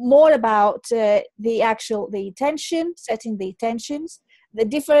more about the intention, setting the intentions, the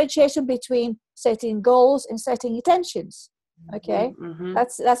differentiation between setting goals and setting intentions. Okay,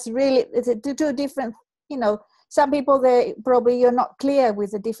 that's really two different. Some people you're not clear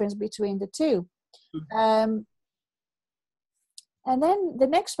with the difference between the two. And then the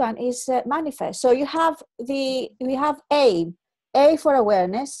next one is manifest. So we have aim, A for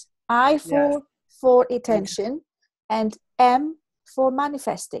awareness, I for attention, and M for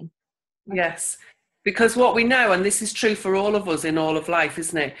manifesting. Okay. Yes, because what we know, and this is true for all of us in all of life,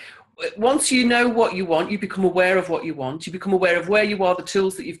 isn't it? Once you know what you want, you become aware of what you want. You become aware of where you are, the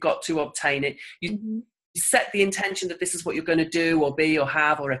tools that you've got to obtain it. You set the intention that this is what you're going to do or be or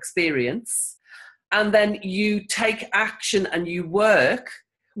have or experience. And then you take action and you work,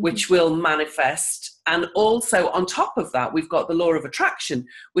 which will manifest. And also on top of that, we've got the law of attraction,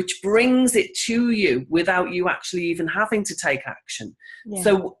 which brings it to you without you actually even having to take action. Yeah.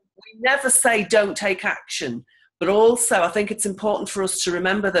 So we never say don't take action. But also I think it's important for us to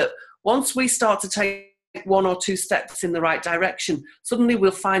remember that once we start to take one or two steps in the right direction, suddenly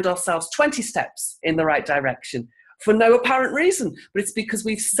we'll find ourselves 20 steps in the right direction. For no apparent reason, but it's because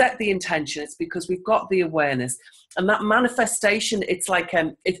we've set the intention. It's because we've got the awareness, and that manifestation. It's like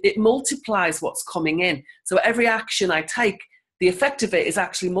it multiplies what's coming in. So every action I take, the effect of it is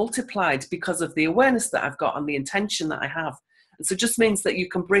actually multiplied because of the awareness that I've got and the intention that I have. And so it just means that you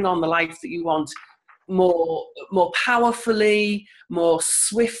can bring on the life that you want more powerfully, more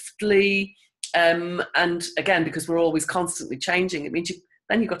swiftly, and again, because we're always constantly changing, it means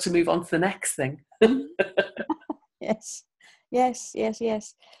then you've got to move on to the next thing. Yes.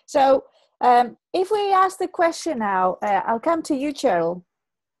 So if we ask the question now, I'll come to you, Cheryl,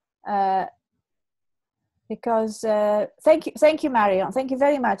 because thank you, Marion. Thank you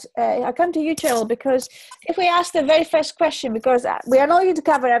very much. I'll come to you, Cheryl, because if we ask the very first question, because we are not going to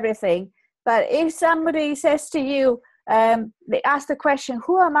cover everything, but if somebody says to you, they ask the question,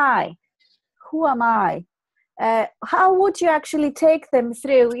 who am I? Who am I? How would you actually take them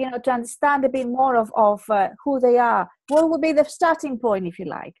through, to understand a bit more of who they are? What would be the starting point, if you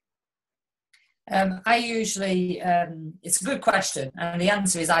like? I usually, it's a good question, and the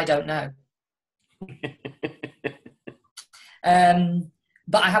answer is I don't know.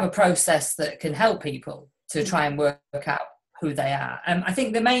 But I have a process that can help people to try and work out who they are. I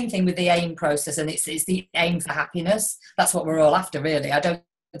think the main thing with the AIM process, and it's the aim for happiness, that's what we're all after, really. I don't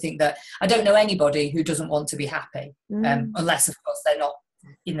know anybody who doesn't want to be happy, unless, of course, they're not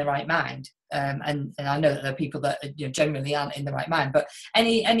in the right mind. And I know that there are people that generally aren't in the right mind. But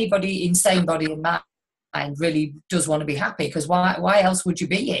anybody in sane body and mind really does want to be happy, because why else would you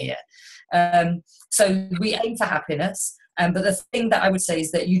be here? So we aim for happiness. But the thing that I would say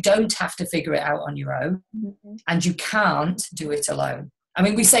is that you don't have to figure it out on your own, and you can't do it alone. I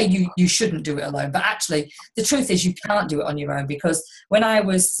mean, we say you shouldn't do it alone, but actually the truth is you can't do it on your own, because when I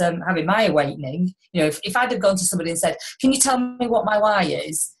was having my awakening, if I'd have gone to somebody and said, can you tell me what my why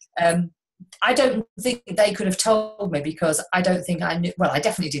is? I don't think they could have told me, because I don't think I knew. Well, I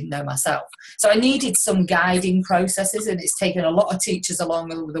definitely didn't know myself. So I needed some guiding processes, and it's taken a lot of teachers along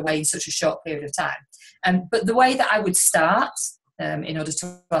the way in such a short period of time. But the way that I would start in order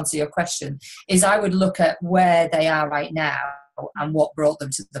to answer your question, is I would look at where they are right now and what brought them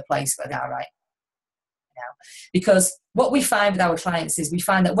to the place where they are right now. Because what we find with our clients is we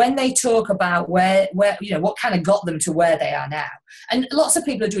find that when they talk about where what kind of got them to where they are now, and lots of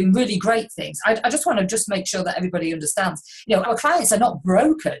people are doing really great things. I just want to make sure that everybody understands, our clients are not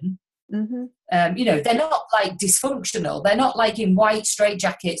broken. Mm-hmm. They're not like dysfunctional. They're not like in white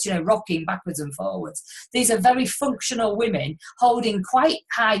straitjackets, rocking backwards and forwards. These are very functional women holding quite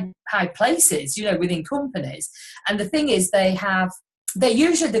high places, within companies. And the thing is, they're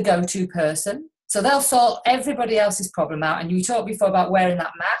usually the go-to person. So they'll sort everybody else's problem out. And you talked before about wearing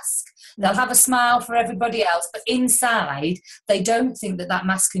that mask. They'll have a smile for everybody else, but inside they don't think that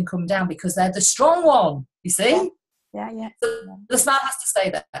mask can come down because they're the strong one. You see? Yeah. The smile has to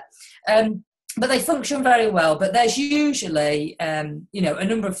stay there. But they function very well. But there's usually, a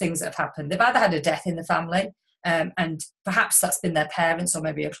number of things that have happened. They've either had a death in the family, and perhaps that's been their parents or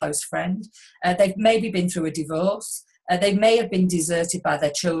maybe a close friend. They've maybe been through a divorce. They may have been deserted by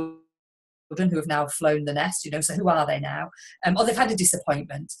their children who have now flown the nest, so who are they now? Or they've had a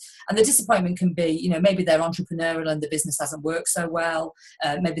disappointment. And the disappointment can be, maybe they're entrepreneurial and the business hasn't worked so well.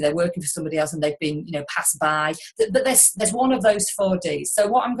 Maybe they're working for somebody else and they've been, passed by. But there's one of those 4 Ds. So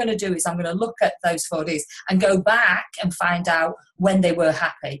what I'm going to do is I'm going to look at those 4 Ds and go back and find out when they were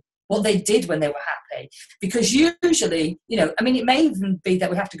happy, what they did when they were happy. Because usually, it may even be that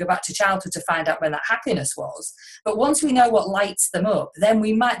we have to go back to childhood to find out when that happiness was. But once we know what lights them up, then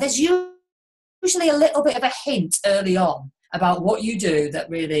there's usually a little bit of a hint early on about what you do that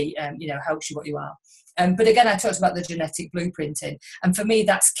really, helps you what you are. But again, I talked about the genetic blueprinting. And for me,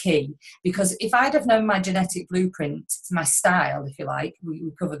 that's key. Because if I'd have known my genetic blueprint, my style, if you like,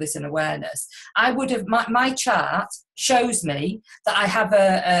 we cover this in awareness, I would have, my chart shows me that I have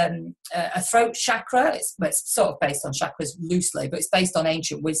a throat chakra. It's sort of based on chakras loosely, but it's based on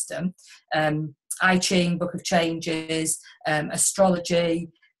ancient wisdom. I Ching, Book of Changes, astrology,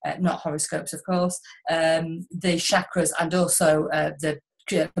 not horoscopes, of course, the chakras, and also the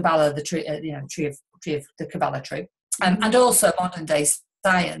Kabbalah, the tree, tree of the Kabbalah tree, and also modern day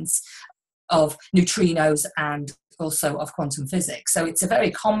science of neutrinos and also of quantum physics. So it's a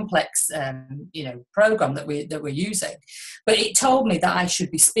very complex, program that we're using. But it told me that I should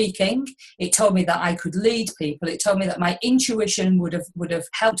be speaking. It told me that I could lead people. It told me that my intuition would have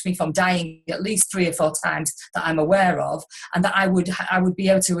helped me from dying at least 3 or 4 times that I'm aware of, and that I would be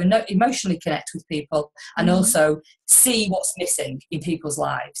able to emotionally connect with people and also see what's missing in people's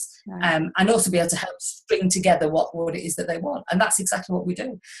lives, and also be able to help string together what it is that they want. And that's exactly what we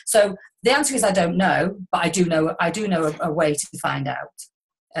do. So the answer is I don't know, but I do know a way to find out.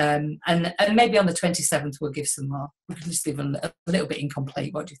 And maybe on the 27th we'll give some more. We can just leave a little bit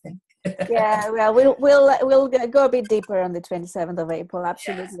incomplete. What do you think? Yeah, well, we'll go a bit deeper on the 27th of April.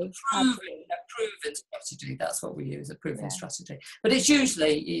 Absolutely. A proven strategy. That's what we use, a proven strategy. But it's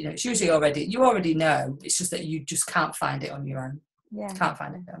usually, you already know. It's just that you just can't find it on your own. Yeah, can't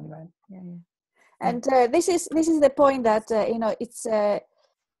find it on your own. Yeah. And this is the point that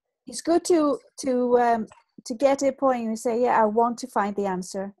it's good to get to a point and say, I want to find the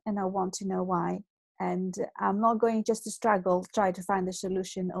answer and I want to know why. And I'm not going just to struggle, try to find the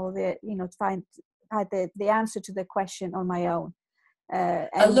solution or to find the answer to the question on my own.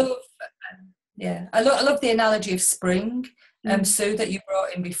 I love the analogy of spring, Sue, that you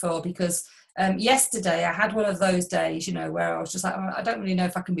brought in before, because yesterday I had one of those days, where I was just like, I don't really know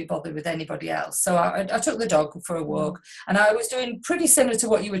if I can be bothered with anybody else. So I took the dog for a walk, and I was doing pretty similar to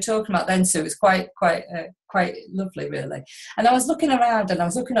what you were talking about then, Sue. It was quite lovely, really. And I was looking around and I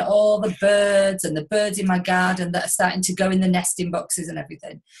was looking at all the birds and the birds in my garden that are starting to go in the nesting boxes and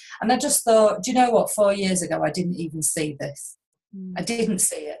everything. And I just thought, do you know what? 4 years ago, I didn't even see this. I didn't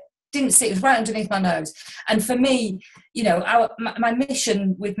see it. It was right underneath my nose. And for me, my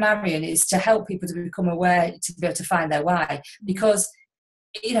mission with Marion is to help people to become aware, to be able to find their why, because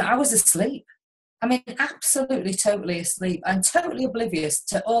I was asleep. I mean, absolutely totally asleep and totally oblivious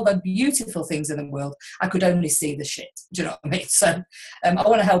to all the beautiful things in the world. I could only see the shit. Do you know what I mean? So I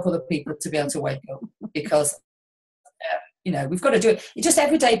want to help other people to be able to wake up, because we've got to do it. It's just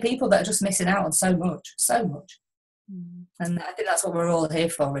everyday people that are just missing out on so much. And I think that's what we're all here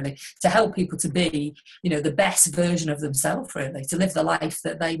for, really, to help people to be, the best version of themselves, really, to live the life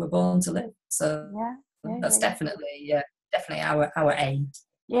that they were born to live. So that's definitely our aim.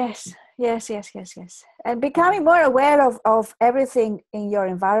 Yes. And becoming more aware of everything in your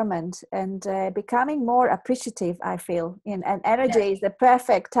environment, and becoming more appreciative, I feel. And energy is the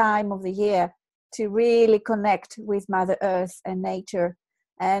perfect time of the year to really connect with Mother Earth and nature.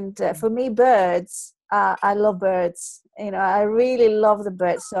 And for me, birds I love birds. I really love the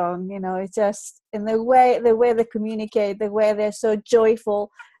bird song. It's just in the way they communicate, the way they're so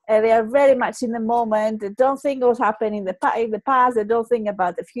joyful. They are very much in the moment. They don't think what's happened in the past. They don't think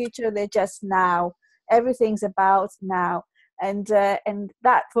about the future. They're just now. Everything's about now. And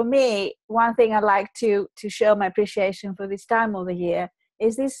that, for me, one thing I like to show my appreciation for this time of the year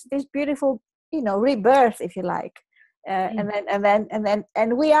is this beautiful, rebirth, if you like.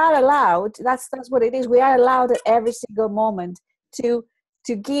 And we are allowed. That's what it is. We are allowed at every single moment to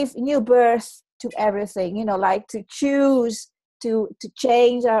give new birth to everything. Like to choose to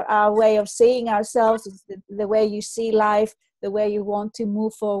change our way of seeing ourselves, the way you see life, the way you want to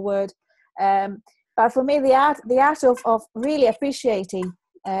move forward. But for me, the art of really appreciating,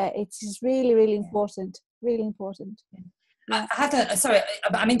 it's really, really important. Really important. I had sorry,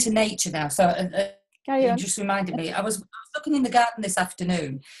 I'm into nature now, so you just reminded me. I was looking in the garden this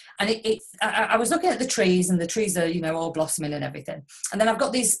afternoon, and I was looking at the trees, and the trees are all blossoming and everything. And then I've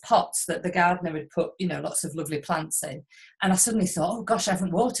got these pots that the gardener had put lots of lovely plants in, and I suddenly thought, oh gosh, I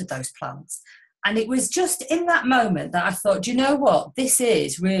haven't watered those plants. And it was just in that moment that I thought, do you know what? This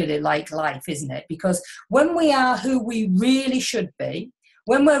is really like life, isn't it? Because when we are who we really should be,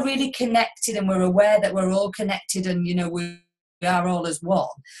 when we're really connected and we're aware that we're all connected and, we are all as one,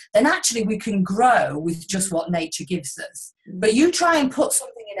 then actually we can grow with just what nature gives us. But you try and put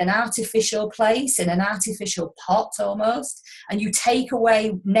something in an artificial place, in an artificial pot almost, and you take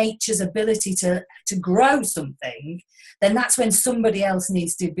away nature's ability to grow something, then that's when somebody else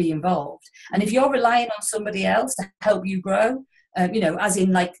needs to be involved. And if you're relying on somebody else to help you grow, as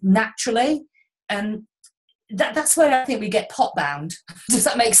in like naturally, that's where I think we get pot bound. Does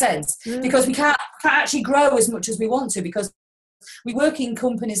that make sense? Because we can't actually grow as much as we want to, because we work in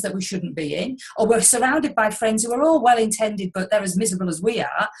companies that we shouldn't be in, or we're surrounded by friends who are all well-intended but they're as miserable as we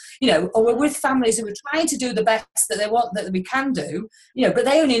are, or we're with families who are trying to do the best that they want, that we can do, but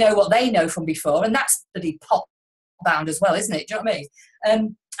they only know what they know from before, and that's bloody pot bound as well, isn't it? Do you know what I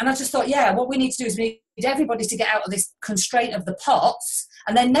mean? And I just thought, what we need to do is we need everybody to get out of this constraint of the pots,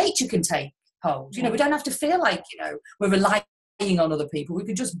 and then nature can take hold. We don't have to feel like we're relying on other people. We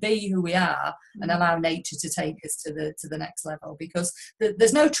could just be who we are and allow nature to take us to the next level, because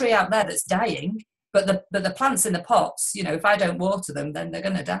there's no tree out there that's dying, but the plants in the pots, if I don't water them, then they're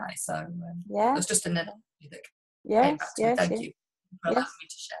going to die. So that's just an analogy that came back to me. Thank you for allowing me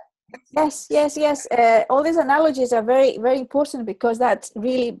to share. Yes. All these analogies are very, very important, because that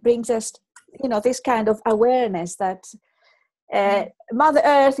really brings us, this kind of awareness that Mother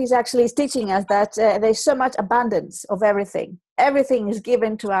Earth is actually teaching us that there's so much abundance of everything. Everything is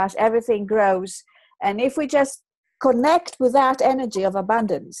given to us, everything grows. And if we just connect with that energy of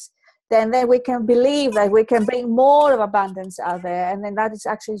abundance, then we can believe that we can bring more of abundance out there. And then that is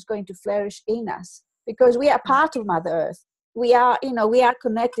actually going to flourish in us, because we are part of Mother Earth. We are, we are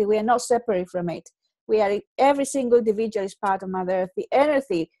connected. We are not separate from it. Every single individual is part of Mother Earth. The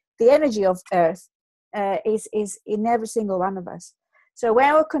energy of Earth is in every single one of us. So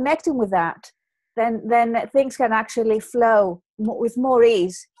when we're connecting with that, then things can actually flow with more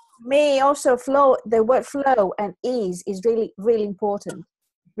ease. The word flow and ease is really, really important,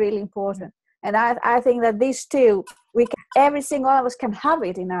 really important. And I think that these two, every single one of us can have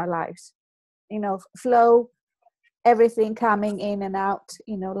it in our lives. Flow, everything coming in and out.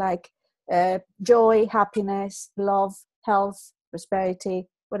 Like joy, happiness, love, health, prosperity,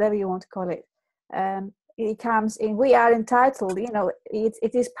 whatever you want to call it. It comes in. We are entitled,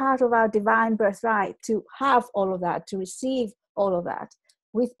 it is part of our divine birthright to have all of that, to receive all of that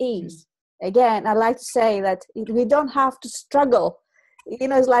with ease. Again, I like to say that we don't have to struggle.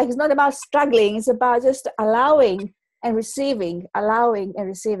 It's not about struggling. It's about just allowing and receiving,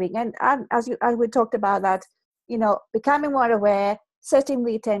 And as we talked about that, becoming more aware, setting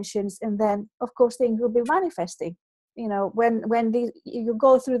the intentions, and then, of course, things will be manifesting. When you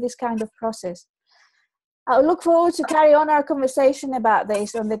go through this kind of process. I look forward to carry on our conversation about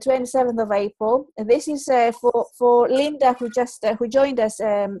this on the 27th of April. And this is for Linda, who joined us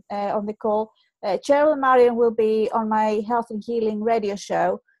on the call. Cheryl and Marion will be on my Health and Healing radio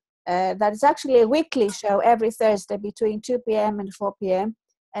show. That is actually a weekly show every Thursday between 2 p.m. and 4 p.m.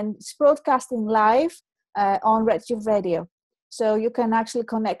 And it's broadcasting live on Ritchie Radio. So you can actually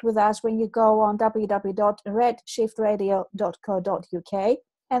connect with us when you go on www.redshiftradio.co.uk,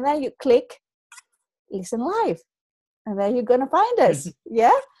 and then you click listen live, and then you're going to find us.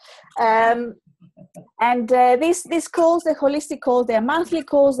 These calls, the holistic calls, they're monthly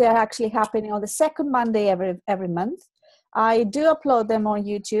calls. They're actually happening on the second Monday every month. I do upload them on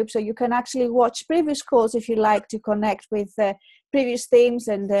YouTube, so you can actually watch previous calls if you like to connect with previous themes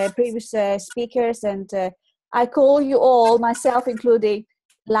and previous speakers, and I call you all, myself including,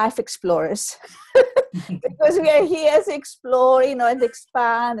 life explorers, because we are here to explore, and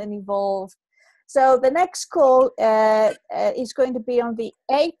expand and evolve. So the next call is going to be on the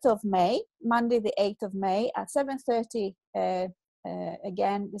 8th of May, Monday the 8th of May at 7:30,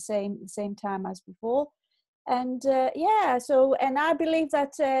 again, the same time as before. And and I believe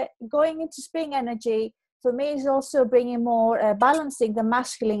that going into spring energy, for me, is also bringing more balancing the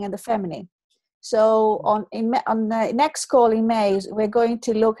masculine and the feminine. So on the next call in May, we're going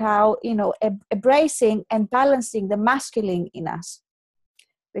to look how, embracing and balancing the masculine in us.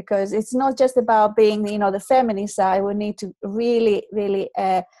 Because it's not just about being, the feminine side. We need to really, really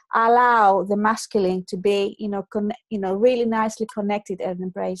allow the masculine to be, really nicely connected and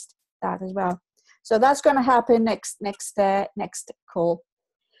embraced that as well. So that's going to happen next call.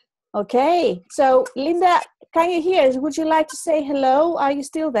 Okay. So Linda, can you hear us? Would you like to say hello? Are you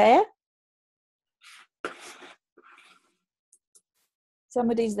still there?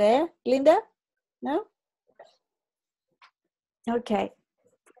 Somebody's there. Linda? No? Okay.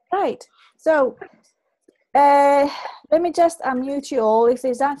 Right. So let me just unmute you all. If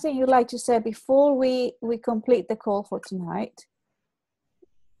there's something you'd like to say before we complete the call for tonight.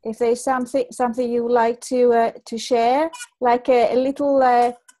 If there's something you would like to share, like a little,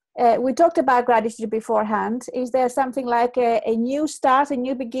 we talked about gratitude beforehand. Is there something like a new start, a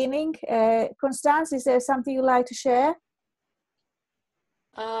new beginning? Constance, is there something you'd like to share?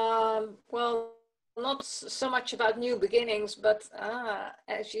 Well, not so much about new beginnings, but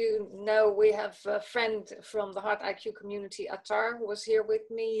as you know, we have a friend from the Heart IQ community, Attar, who was here with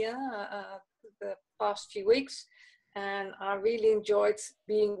me the past few weeks. And I really enjoyed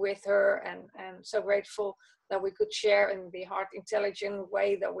being with her, and so grateful that we could share in the heart intelligent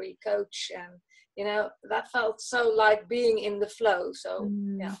way that we coach. And, that felt so like being in the flow. So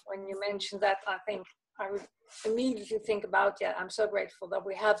yeah, when you mentioned that, I think I would immediately think about, I'm so grateful that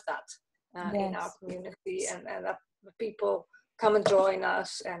we have that in our community, and that people come and join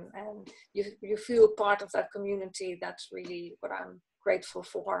us, and you feel part of that community. That's really what I'm grateful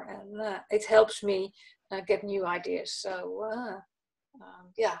for, and it helps me get new ideas. So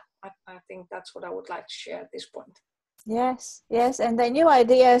I think that's what I would like to share at this point. Yes, and the new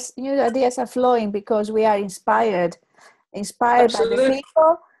ideas are flowing because we are inspired Absolutely.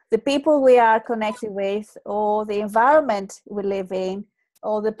 by the people we are connected with, or the environment we live in,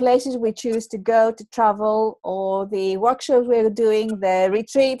 or the places we choose to go to travel, or the workshops we're doing, the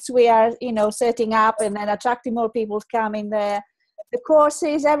retreats we are, setting up and then attracting more people to come in there, the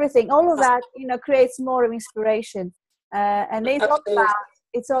courses, everything, all of that, creates more of inspiration. And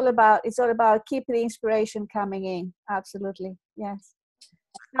it's all about keeping the inspiration coming in. Absolutely. Yes.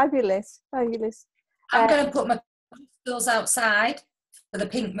 Fabulous. I'm going to put my crystals outside for the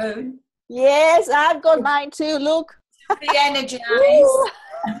pink moon. Yes, I've got mine too. Look. Be energized.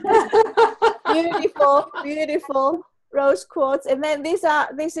 Beautiful rose quartz. And then this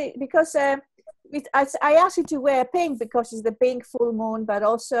is because I asked you to wear pink because it's the pink full moon, but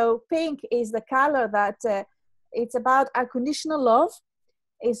also pink is the color that it's about unconditional love.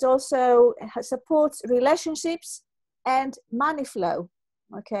 It also supports relationships and money flow.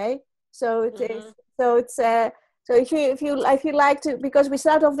 Okay, so it is. So it's so if you like to, because we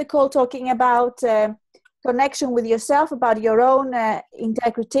start off the call talking about connection with yourself, about your own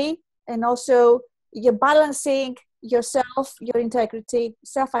integrity, and also you're balancing yourself, your integrity,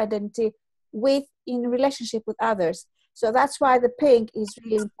 self-identity in relationship with others. So that's why the pink is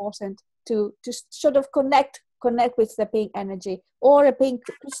really important to sort of connect with the pink energy, or a pink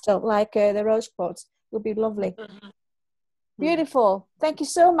crystal like the rose quartz would be lovely. Beautiful. Thank you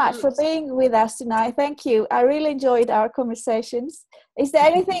so much for being with us tonight. Thank you. I really enjoyed our conversations. Is there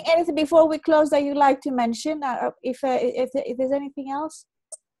anything before we close that you'd like to mention? If there's anything else?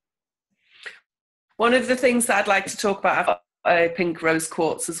 One of the things that I'd like to talk about, pink rose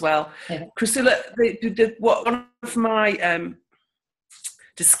quartz as well. Yeah. ChriSOUla, one of my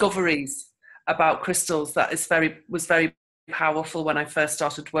discoveries about crystals that was very powerful when I first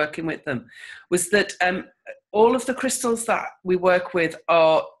started working with them was that all of the crystals that we work with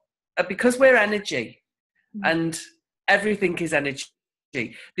are because we're energy, and everything is energy.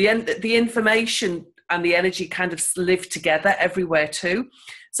 The information and the energy kind of live together everywhere too.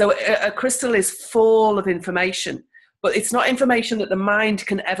 So a crystal is full of information, but it's not information that the mind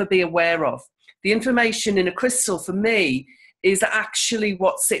can ever be aware of. The information in a crystal, for me, is actually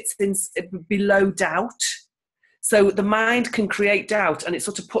what sits below doubt. So the mind can create doubt, and it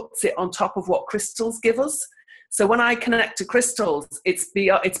sort of puts it on top of what crystals give us. So when I connect to crystals, it's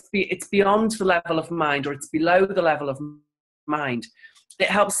beyond the level of mind, or it's below the level of mind. It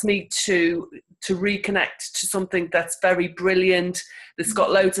helps me to reconnect to something that's very brilliant, that's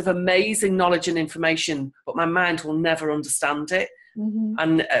got loads of amazing knowledge and information, but my mind will never understand it.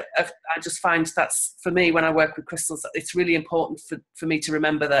 And I just find that's, for me, when I work with crystals, it's really important for me to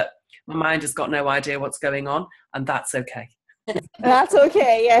remember that my mind has got no idea what's going on, and that's okay. That's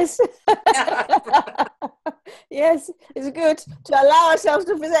okay, yes. Yes, it's good to allow ourselves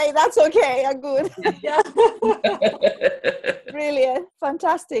to say that's okay, I'm good. Yeah. Brilliant,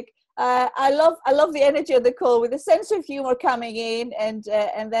 fantastic. I love the energy of the call, with the sense of humor coming in, and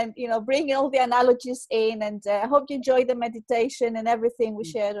then, you know, bringing all the analogies in, and I hope you enjoyed the meditation and everything we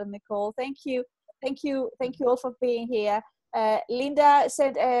shared on the call. Thank you all for being here. Linda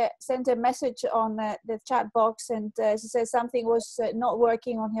sent a message on the chat box, and she says something was not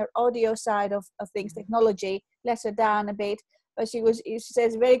working on her audio side of things. Technology let her down a bit, but she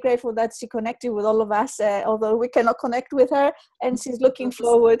says very grateful that she connected with all of us, although we cannot connect with her, and she's looking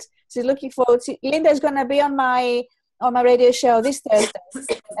forward. Linda is going to be on my radio show this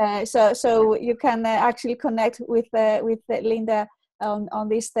Thursday, so you can actually connect with Linda on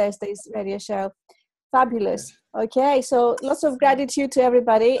this Thursday's radio show. Fabulous. Okay, so lots of gratitude to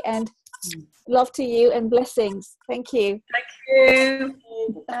everybody, and love to you, and blessings. Thank you. Thank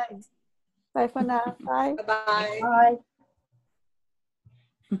you. Thanks. Bye for now. Bye. Bye-bye.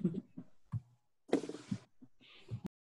 Bye.